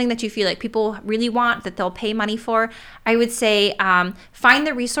it's something that you feel like people really want, that they'll pay money for, I would say find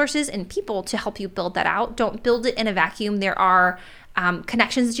the resources and people to help you build that out. Don't build it in a vacuum. There are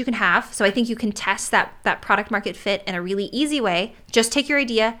connections that you can have. So I think you can test that product market fit in a really easy way. Just take your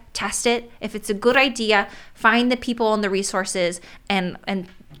idea, test it. If it's a good idea, find the people and the resources and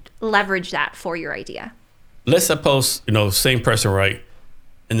leverage that for your idea. Let's suppose, same person, right?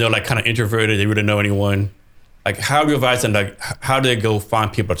 And they're like kind of introverted. They really know anyone. Like, how do you advise them? Like, how do they go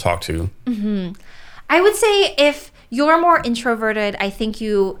find people to talk to? Mm-hmm. I would say if you're more introverted, I think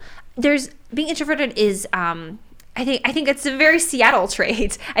being introverted is, I think it's a very Seattle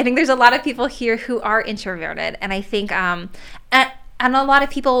trait. I think there's a lot of people here who are introverted, and I think and a lot of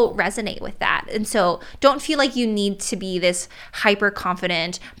people resonate with that. And so don't feel like you need to be this hyper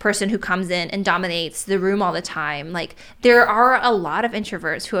confident person who comes in and dominates the room all the time. Like, there are a lot of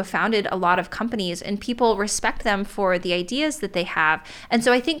introverts who have founded a lot of companies, and people respect them for the ideas that they have. And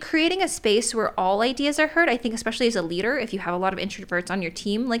so I think creating a space where all ideas are heard, I think especially as a leader, if you have a lot of introverts on your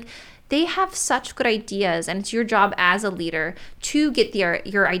team, like, they have such good ideas, and it's your job as a leader to get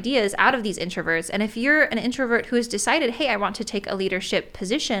your ideas out of these introverts. And if you're an introvert who has decided, hey, I want to take a leadership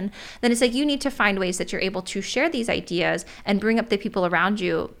position, then it's like you need to find ways that you're able to share these ideas and bring up the people around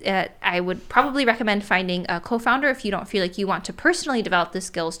you. I would probably recommend finding a co-founder if you don't feel like you want to personally develop the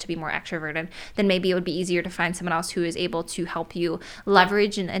skills to be more extroverted. Then maybe it would be easier to find someone else who is able to help you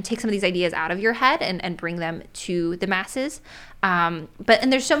leverage and take some of these ideas out of your head and bring them to the masses. And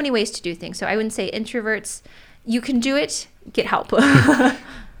there's so many ways to do things. So I wouldn't say introverts, you can do it, get help.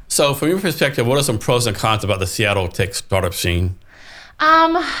 So from your perspective, what are some pros and cons about the Seattle tech startup scene?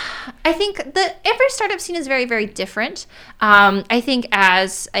 I think every startup scene is very, very different. I think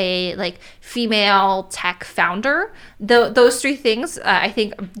as a female tech founder, those three things I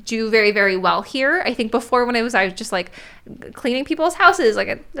think do very, very well here. I think before when I was just cleaning people's houses,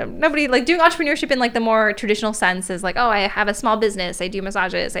 nobody doing entrepreneurship in the more traditional sense is I have a small business, I do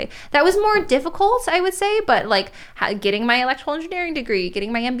massages. That was more difficult, I would say, but getting my electrical engineering degree,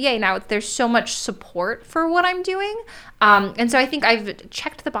 getting my MBA, now there's so much support for what I'm doing. And so I think I've of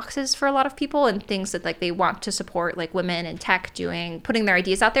checked the boxes for a lot of people and things that like they want to support like women in tech putting their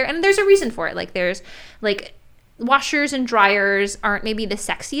ideas out there. And there's a reason for it. Like there's like washers and dryers aren't maybe the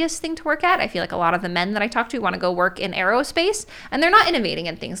sexiest thing to work at. I feel like a lot of the men that I talk to want to go work in aerospace, and they're not innovating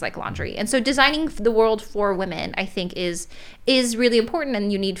in things like laundry. And so designing the world for women, I think, is really important,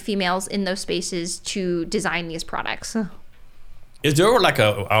 and you need females in those spaces to design these products. Is there like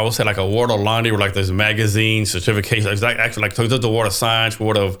I would say like a world of laundry, where like there's magazines, certifications, like actually like so there's the world of science,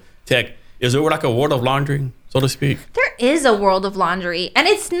 world of tech. Is there like a world of laundry, so to speak? There is a world of laundry, and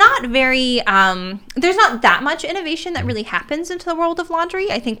it's not very, there's not that much innovation that really happens into the world of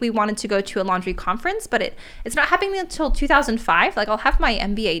laundry. I think we wanted to go to a laundry conference, but it's not happening until 2005. Like I'll have my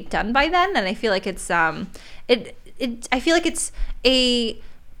MBA done by then, and I feel like it's, I feel like it's a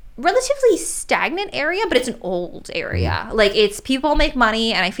relatively stagnant area, but it's an old area. Like it's people make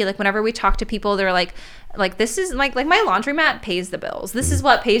money, and I feel like whenever we talk to people, they're like this is like my laundromat pays the bills. This is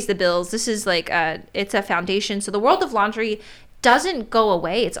what pays the bills. This is like it's a foundation. So the world of laundry doesn't go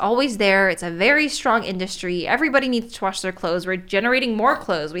away. It's always there. It's a very strong industry. Everybody needs to wash their clothes. We're generating more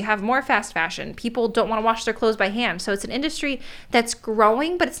clothes. We have more fast fashion. People don't want to wash their clothes by hand. So it's an industry that's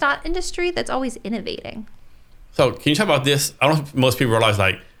growing, but it's not an industry that's always innovating. So can you talk about this? I don't know if most people realize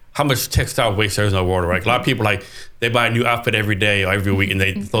like how much textile waste there is in the world, right? A lot of people like they buy a new outfit every day or every week and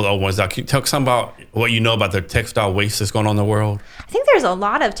they throw the old ones out. Can you talk some about what you know about the textile waste that's going on in the world? I think there's a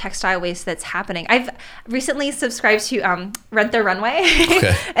lot of textile waste that's happening. I've recently subscribed to Rent the Runway.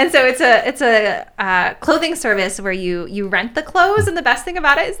 Okay. And so it's a clothing service where you rent the clothes, and the best thing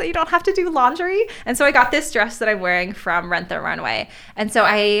about it is that you don't have to do laundry. And so I got this dress that I'm wearing from Rent the Runway. And so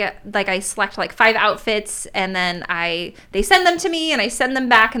I select like 5 outfits, and then they send them to me and I send them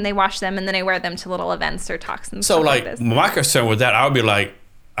back and they wash them, and then I wear them to little events or talks and so stuff like this. My concern with that, I would be like,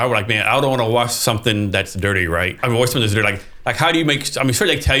 man, I don't want to wash something that's dirty, right? I mean, wash something that's dirty. Like how do you make? I mean, sure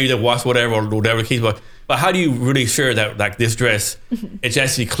they tell you to wash whatever or whatever the case, but how do you really sure that like this dress, it's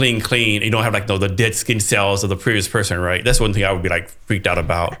actually clean? You don't have like the dead skin cells of the previous person, right? That's one thing I would be like freaked out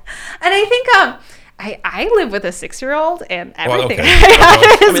about. And I think I live with a 6-year-old, and everything I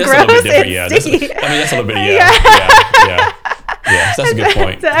have is gross and yeah, sticky. That's a little bit, yeah. Yeah, so that's a good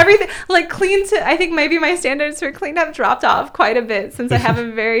point. So everything, like clean to, I think maybe my standards for clean have dropped off quite a bit since I have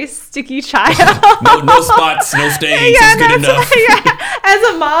a very sticky child. no spots, no stains, it's good enough. As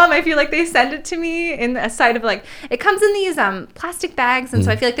a mom, I feel like they send it to me in a side of like, it comes in these plastic bags. And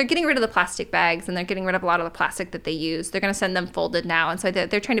so I feel like they're getting rid of the plastic bags, and they're getting rid of a lot of the plastic that they use. They're going to send them folded now. And so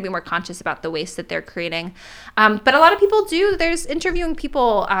they're trying to be more conscious about the waste that they're creating. But a lot of people do, there's interviewing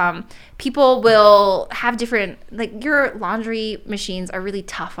people, people will have different, like your laundry machines are really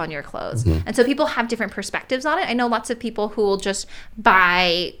tough on your clothes. Mm-hmm. And so people have different perspectives on it. I know lots of people who will just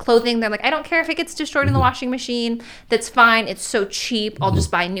buy clothing. They're like, I don't care if it gets destroyed in the washing machine. That's fine. It's so cheap. I'll just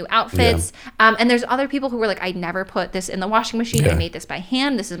buy new outfits. Yeah. And there's other people who are like, I never put this in the washing machine. I made this by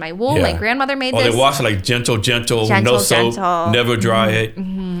hand. This is my wool. My grandmother made this. They wash it like gentle, no soap, never dry it.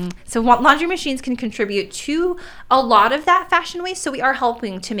 Mm-hmm. So laundry machines can contribute to a lot of that fashion waste. So we are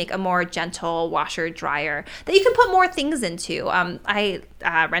helping to make a more gentle washer dryer that you can put more things into. I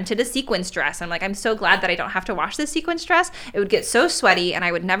rented a sequence dress. I'm like, I'm so glad that I don't have to wash this sequence dress. It would get so sweaty and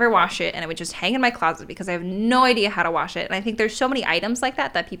I would never wash it, and it would just hang in my closet because I have no idea how to wash it. And I think there's so many items like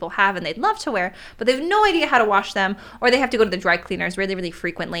that people have and they'd love to wear, but they have no idea how to wash them, or they have to go to the dry cleaners really, really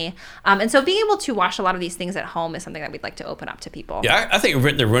frequently. And so being able to wash a lot of these things at home is something that we'd like to open up to people. Yeah, I think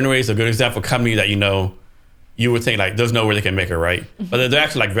Rent the Runway is a good example of a company that, you would think like there's no way they can make it, right? Mm-hmm. But they're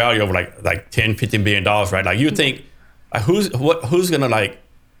actually like value over like $10-15 billion, right? Like you would think, who's gonna like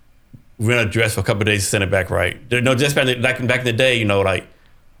rent a dress for a couple of days to send it back, right? Just back in the day,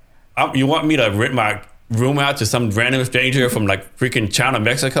 you want me to rent my room out to some random stranger from like freaking China,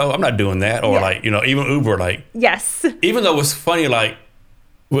 Mexico? I'm not doing that. Or even Uber, like. Yes. Even though it was funny, like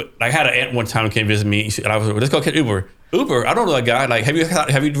I had an aunt one time who came visit me, and I was like, let's go get Uber. Uber, I don't know that guy. Like, have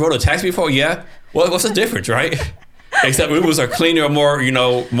you rode a taxi before? Yeah. Well, what's the difference, right? Except Ubers are cleaner, more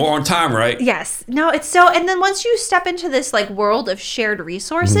on time, right? Yes. No, it's so, and then once you step into this like world of shared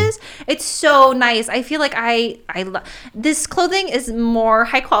resources, it's so nice. I feel like this clothing is more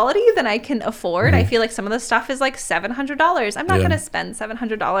high quality than I can afford. I feel like some of the stuff is like $700. I'm not going to spend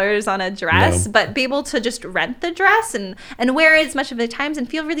 $700 on a dress, but be able to just rent the dress and wear it as much of the times and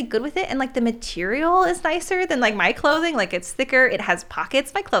feel really good with it. And like the material is nicer than like my clothing. Like it's thicker. It has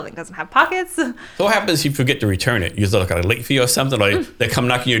pockets. My clothing doesn't have pockets. So what happens if you forget to return it? You like a late fee or something, like they come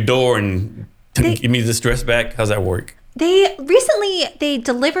knocking your door and give me this dress back? How's that work? They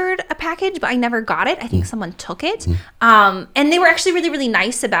delivered a package, but I never got it. I think someone took it. And they were actually really, really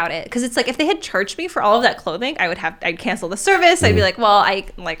nice about it. Because it's like, if they had charged me for all of that clothing, I'd cancel the service. I'd be like, well,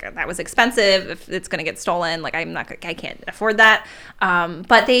 that was expensive. If it's going to get stolen, like, I can't afford that.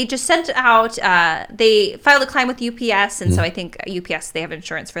 But they just sent out, they filed a claim with UPS. And so I think UPS, they have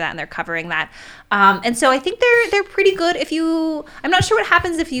insurance for that and they're covering that. And so I think they're pretty good. I'm not sure what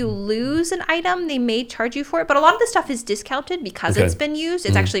happens if you lose an item, they may charge you for it. But a lot of the stuff is discounted because it's been used.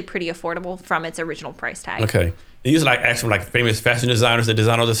 It's actually pretty affordable from its original price tag. Okay. They use actually famous fashion designers that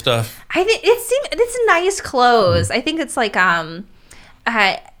design all this stuff. I think it's nice clothes. I think it's like I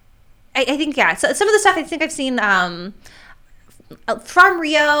think So some of the stuff I think I've seen from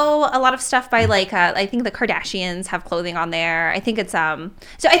Rio, a lot of stuff by I think the Kardashians have clothing on there. I think it's so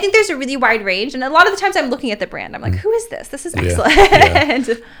I think there's a really wide range, and a lot of the times I'm looking at the brand, I'm like, who is this? This is excellent.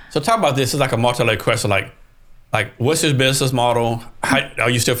 Yeah. So talk about this. It's like a multi-layered question. Like, what's your business model? How, are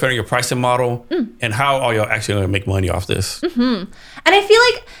you still figuring your pricing model? And how are you actually going to make money off this? And I feel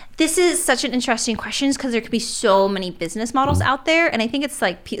like this is such an interesting question because there could be so many business models out there. And I think it's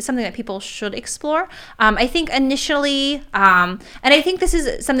something that people should explore. I think initially, and I think this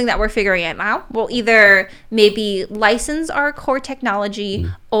is something that we're figuring out now, we'll either maybe license our core technology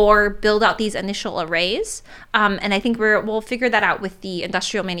or build out these initial arrays. And I think we'll figure that out with the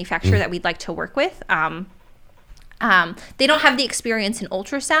industrial manufacturer that we'd like to work with. They don't have the experience in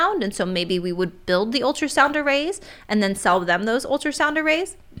ultrasound, and so maybe we would build the ultrasound arrays and then sell them those ultrasound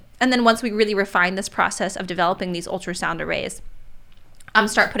arrays. And then once we really refine this process of developing these ultrasound arrays,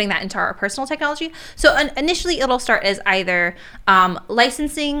 start putting that into our personal technology. So initially it'll start as either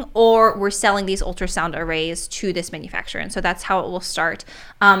licensing or we're selling these ultrasound arrays to this manufacturer. And so that's how it will start.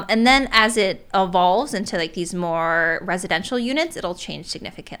 And then as it evolves into these more residential units, it'll change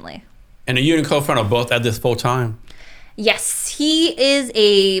significantly. And you and co-founder both at this full time? Yes, he is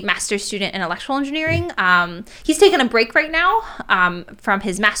a master's student in electrical engineering. He's taken a break right now from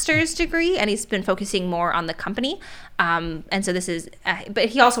his master's degree, and he's been focusing more on the company. And so this is, but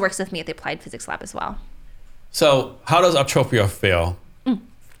he also works with me at the Applied Physics Lab as well. So how does Ultropia fail?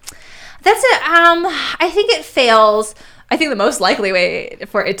 That's it. I think it fails. I think the most likely way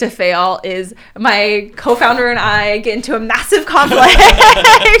for it to fail is my co-founder and I get into a massive conflict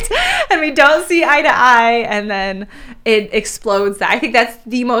and we don't see eye to eye, and then it explodes. I think that's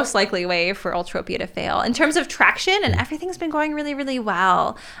the most likely way for Ultropia to fail. In terms of traction, and everything's been going really, really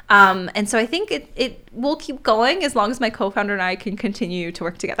well. And so I think it will keep going as long as my co-founder and I can continue to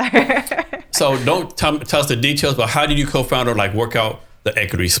work together. So don't tell us the details, but how did you co-founder work out the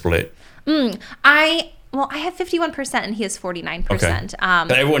equity split? I have 51% and he has 49%. Okay.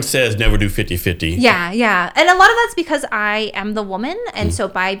 But everyone says never do 50-50. Yeah. And a lot of that's because I am the woman. And so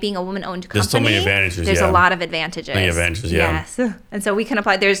by being a woman-owned company, there's so many advantages. There's a lot of advantages. Many advantages, yeah. Yes. And so we can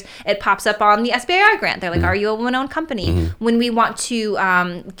apply. It pops up on the SBIR grant. They're like, are you a woman-owned company? When we want to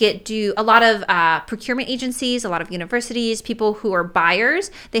do a lot of procurement agencies, a lot of universities, people who are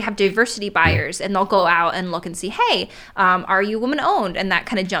buyers, they have diversity buyers. And they'll go out and look and see, hey, are you woman-owned? And that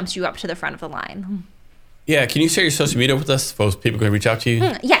kind of jumps you up to the front of the line. Yeah, can you share your social media with us for people who can reach out to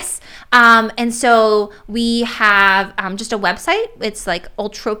you? Yes. And so we have just a website. It's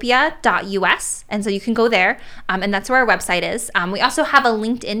ultropia.us. And so you can go there. And that's where our website is. We also have a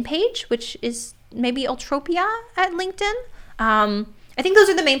LinkedIn page, which is maybe Ultropia at LinkedIn. I think those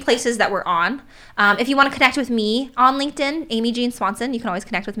are the main places that we're on. If you want to connect with me on LinkedIn, Amy Jean Swanson, you can always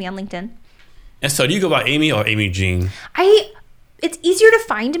connect with me on LinkedIn. And so do you go by Amy or Amy Jean? It's easier to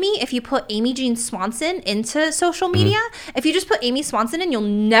find me if you put Amy Jean Swanson into social media. If you just put Amy Swanson in, you'll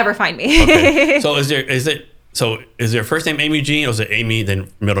never find me. Okay. So is there first name Amy Jean, or is it Amy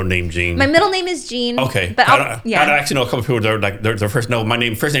then middle name Jean? My middle name is Jean. Okay. But I actually know a couple people that are their first name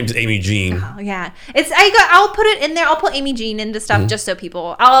is Amy Jean. Oh yeah. I'll put it in there. I'll put Amy Jean into stuff just so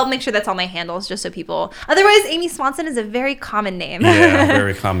people. I'll make sure that's all my handles just so people. Otherwise, Amy Swanson is a very common name. Yeah,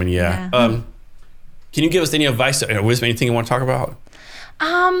 very common. Yeah. Can you give us any advice or wisdom, anything you want to talk about?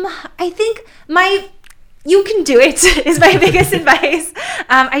 I think you can do it is my biggest advice.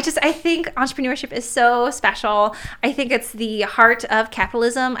 I think entrepreneurship is so special. I think it's the heart of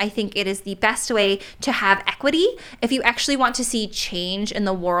capitalism. I think it is the best way to have equity. If you actually want to see change in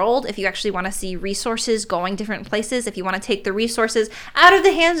the world, if you actually want to see resources going different places, if you want to take the resources out of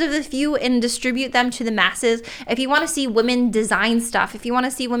the hands of the few and distribute them to the masses, if you want to see women design stuff, if you want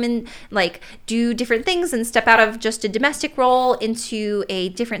to see women do different things and step out of just a domestic role into a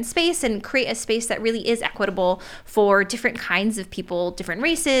different space and create a space that really is equitable for different kinds of people, different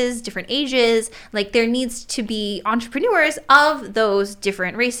different races, different ages. Like there needs to be entrepreneurs of those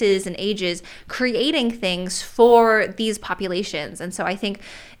different races and ages creating things for these populations. And so I think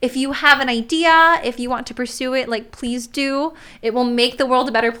if you have an idea, if you want to pursue it, like please do. It will make the world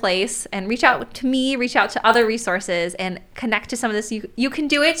a better place. And reach out to me, reach out to other resources, and connect to some of this. You can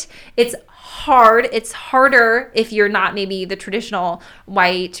do it. It's hard. It's harder if you're not maybe the traditional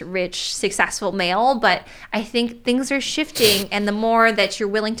white, rich, successful male. But I think things are shifting. And the more that you're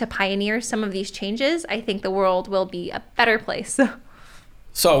willing to pioneer some of these changes, I think the world will be a better place.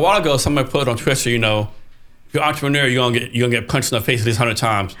 So a while ago, somebody put on Twitter, if you're an entrepreneur, you're gonna get punched in the face at least 100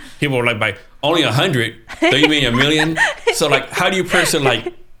 times. People were like, only 100? So you mean a million? So like, how do you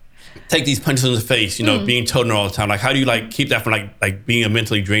personally take these punches in the face? Being told all the time. Like, how do you keep that from like being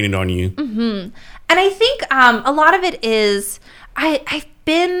mentally draining on you? Mm-hmm. And I think a lot of it is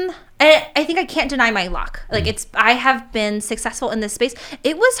I think I can't deny my luck. Like I have been successful in this space.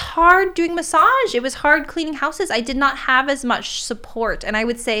 It was hard doing massage. It was hard cleaning houses. I did not have as much support. And I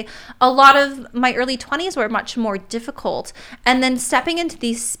would say a lot of my early 20s were much more difficult. And then stepping into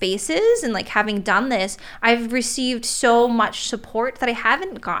these spaces and having done this, I've received so much support that I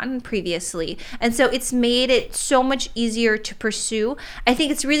haven't gotten previously. And so it's made it so much easier to pursue. I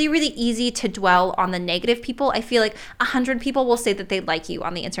think it's really, really easy to dwell on the negative people. I feel like 100 people will say that they like you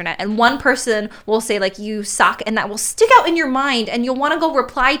on the internet, and one person will say you suck, and that will stick out in your mind, and you'll want to go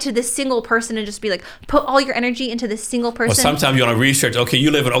reply to this single person and just be put all your energy into this single person. Well, sometimes you want to research, okay,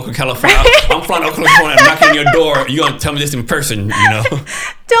 you live in Oakland, California. I'm flying to Oakland, California, I'm knocking on your door. You're going to tell me this in person,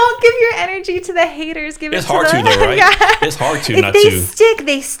 Don't give your energy to the haters. It's hard to, though, right? Yeah. It's hard to not to.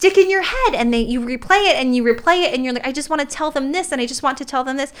 They stick in your head, and you replay it, and and you're like, I just want to tell them this, and I just want to tell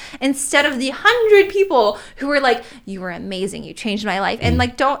them this, instead of the 100 people who were like, you were amazing, you changed my life. And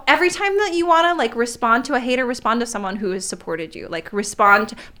don't, every time that you want to respond to a hater, respond to someone who has supported you.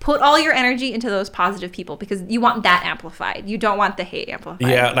 Put all your energy into those positive people, because you want that amplified. You don't want the hate amplified.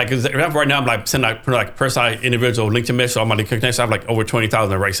 Yeah, right now I'm sending personal individual LinkedIn message on my LinkedIn connection. I have over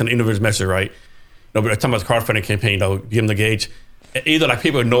 20,000, right? Send an individual message, right? We're talking about the crowdfunding campaign, give them the gauge. Either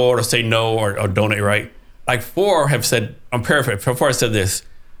people ignore or say no or donate, right? 4 have said, I'm paraphrasing, 4 have said this: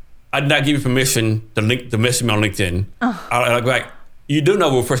 I did not give you permission to message me on LinkedIn. You do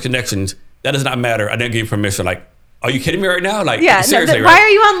know we're first connections. That does not matter. I didn't give you permission. Are you kidding me right now? Seriously, why are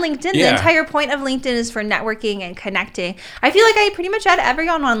you on LinkedIn? Yeah. The entire point of LinkedIn is for networking and connecting. I feel like I pretty much add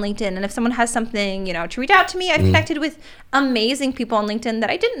everyone on LinkedIn. And if someone has something, to reach out to me, I've connected with amazing people on LinkedIn that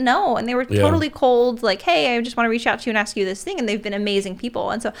I didn't know. And they were totally cold, hey, I just want to reach out to you and ask you this thing. And they've been amazing people.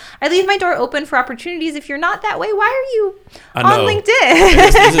 And so I leave my door open for opportunities. If you're not that way, why are you on LinkedIn?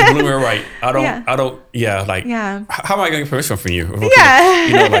 This is blooming right. How am I getting permission from you?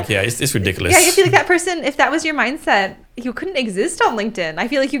 It's ridiculous. Yeah, I feel like that person, if that was your mindset, you couldn't exist on LinkedIn. I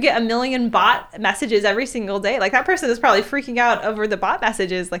feel like you get a million bot messages every single day. That person is probably freaking out over the bot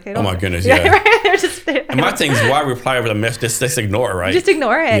messages. They don't. Oh my goodness, yeah. Right? And my thing is, why reply over the message? Just ignore it, right? Just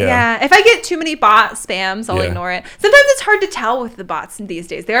ignore it. Yeah. If I get too many bot spams, I'll ignore it. Sometimes it's hard to tell with the bots these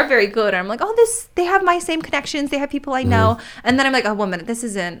days. They are very good. I'm like, they have my same connections. They have people I know. And then I'm like, 1 minute, this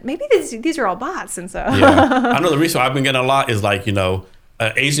isn't. Maybe these are all bots. And so. I know the reason I've been getting a lot is an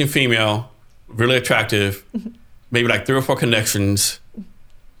Asian female, really attractive. Maybe 3 or 4 connections.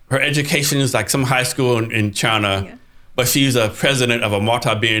 Her education is some high school in China, but she's a president of a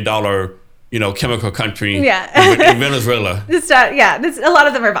multi-billion-dollar, chemical country in Venezuela. A lot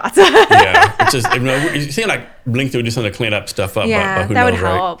of them are bots. It's just, it seems Blink would do something to clean up stuff up. Yeah, but that would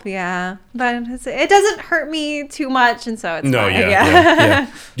help. Right? Yeah, but it doesn't hurt me too much, and so it's fine.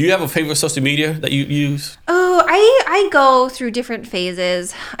 Do you have a favorite social media that you use? Oh, I go through different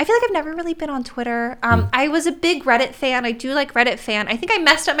phases. I feel like I've never really been on Twitter. I was a big Reddit fan. I do like Reddit fan. I think I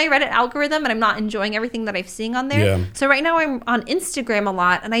messed up my Reddit algorithm, and I'm not enjoying everything that I'm seeing on there. Yeah. So right now I'm on Instagram a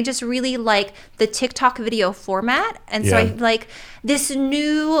lot, and I just really like the TikTok video format, and so I like this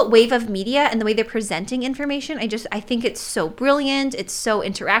new wave of media and the way they're presenting information. I think it's so brilliant. It's so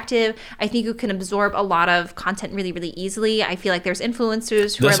interactive. I think you can absorb a lot of content really, really easily. I feel like there's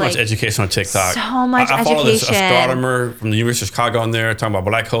influencers who there's so much education on TikTok. So much education. I follow this astronomer from the University of Chicago on there talking about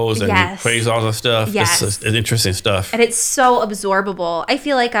black holes and quasars and stuff. It's interesting stuff. And it's so absorbable. I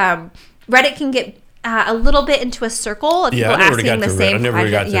feel like Reddit can get a little bit into a circle of people asking the same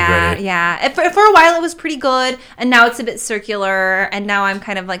question. Yeah. For a while it was pretty good, and now it's a bit circular, and now I'm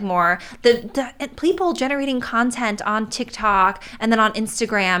kind of like more the people generating content on TikTok and then on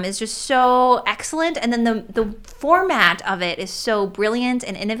Instagram is just so excellent, and then the format of it is so brilliant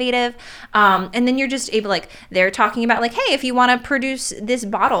and innovative, and then you're just able, like, they're talking about like, hey, if you want to produce this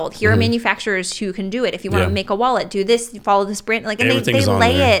bottle, here are manufacturers who can do it. If you want to make a wallet, do this, follow this brand, like, and they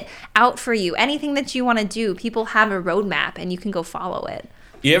lay it out for you. Anything that you want to do, people have a roadmap and you can go follow it.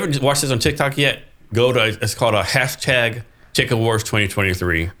 You ever watch this on TikTok yet? Go to, it's called a hashtag Chicken Wars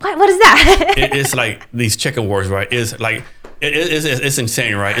 2023. What is that? It's like these chicken wars, right? It's like it's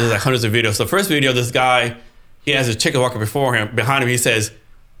insane, right? It's like hundreds of videos. So the first video, this guy, he has his chicken walker behind him. He says,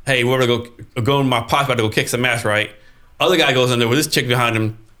 hey, we're gonna go in my pot, about to go kick some ass, right? Other guy goes in there with this chick behind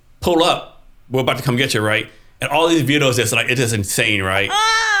him, pull up, we're about to come get you, right? And all these videos, it's just insane, right?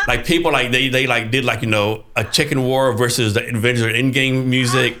 Like people, like they like did, like, you know, a chicken war versus the Avenger in-game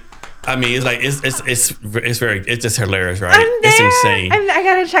music. I mean, it's like it's just hilarious, right? It's insane. I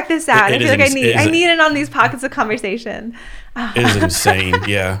gotta check this out. I feel like I need it on these pockets of conversation. It is insane,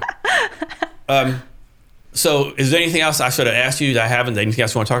 yeah. So, is there anything else I should have asked you that I haven't? Anything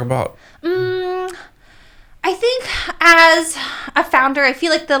else you want to talk about? I think as a founder, I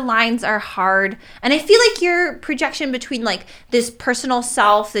feel like the lines are hard. And I feel like your projection between like this personal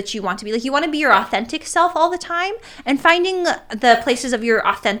self that you want to be, like you want to be your authentic self all the time, and finding the places of your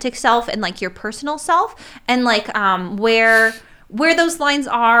authentic self and like your personal self, and like where those lines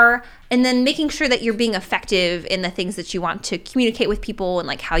are, and then making sure that you're being effective in the things that you want to communicate with people and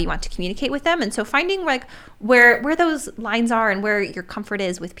like how you want to communicate with them. And so finding like where those lines are and where your comfort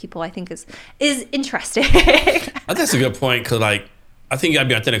is with people, I think is interesting. I think that's a good point, because like I think you gotta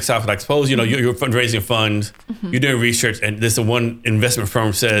be authentic self. Like suppose, you know, you're fundraising funds, you're doing research, and this one investment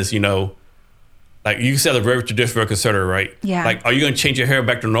firm says, you know, like you sell a very traditional consider, right? Yeah. Like, are you going to change your hair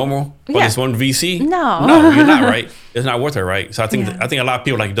back to normal for this one VC? No, you're not, right? It's not worth it, right? So I think a lot of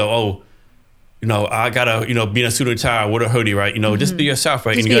people like, oh, you know, I gotta, you know, be in a suit and tie with a hoodie, right? You know, just be yourself,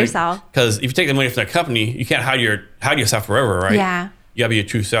 right? Just be yourself. Because if you take the money from the company, you can't hide yourself forever, right? Yeah. You gotta be your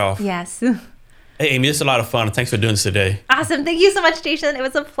true self. Yes. Hey, Amy, this is a lot of fun. Thanks for doing this today. Awesome. Thank you so much, Jason. It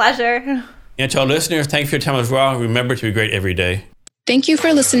was a pleasure. And to our listeners, thanks for your time as well. Remember to be great every day. Thank you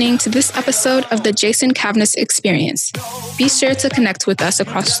for listening to this episode of the Jason Cavness Experience. Be sure to connect with us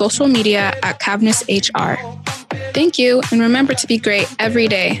across social media at Cavness HR. Thank you, and remember to be great every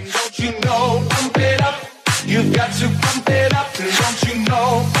day. Don't you know, pump it up. You've got to pump it up. Don't you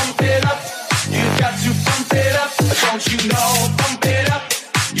know,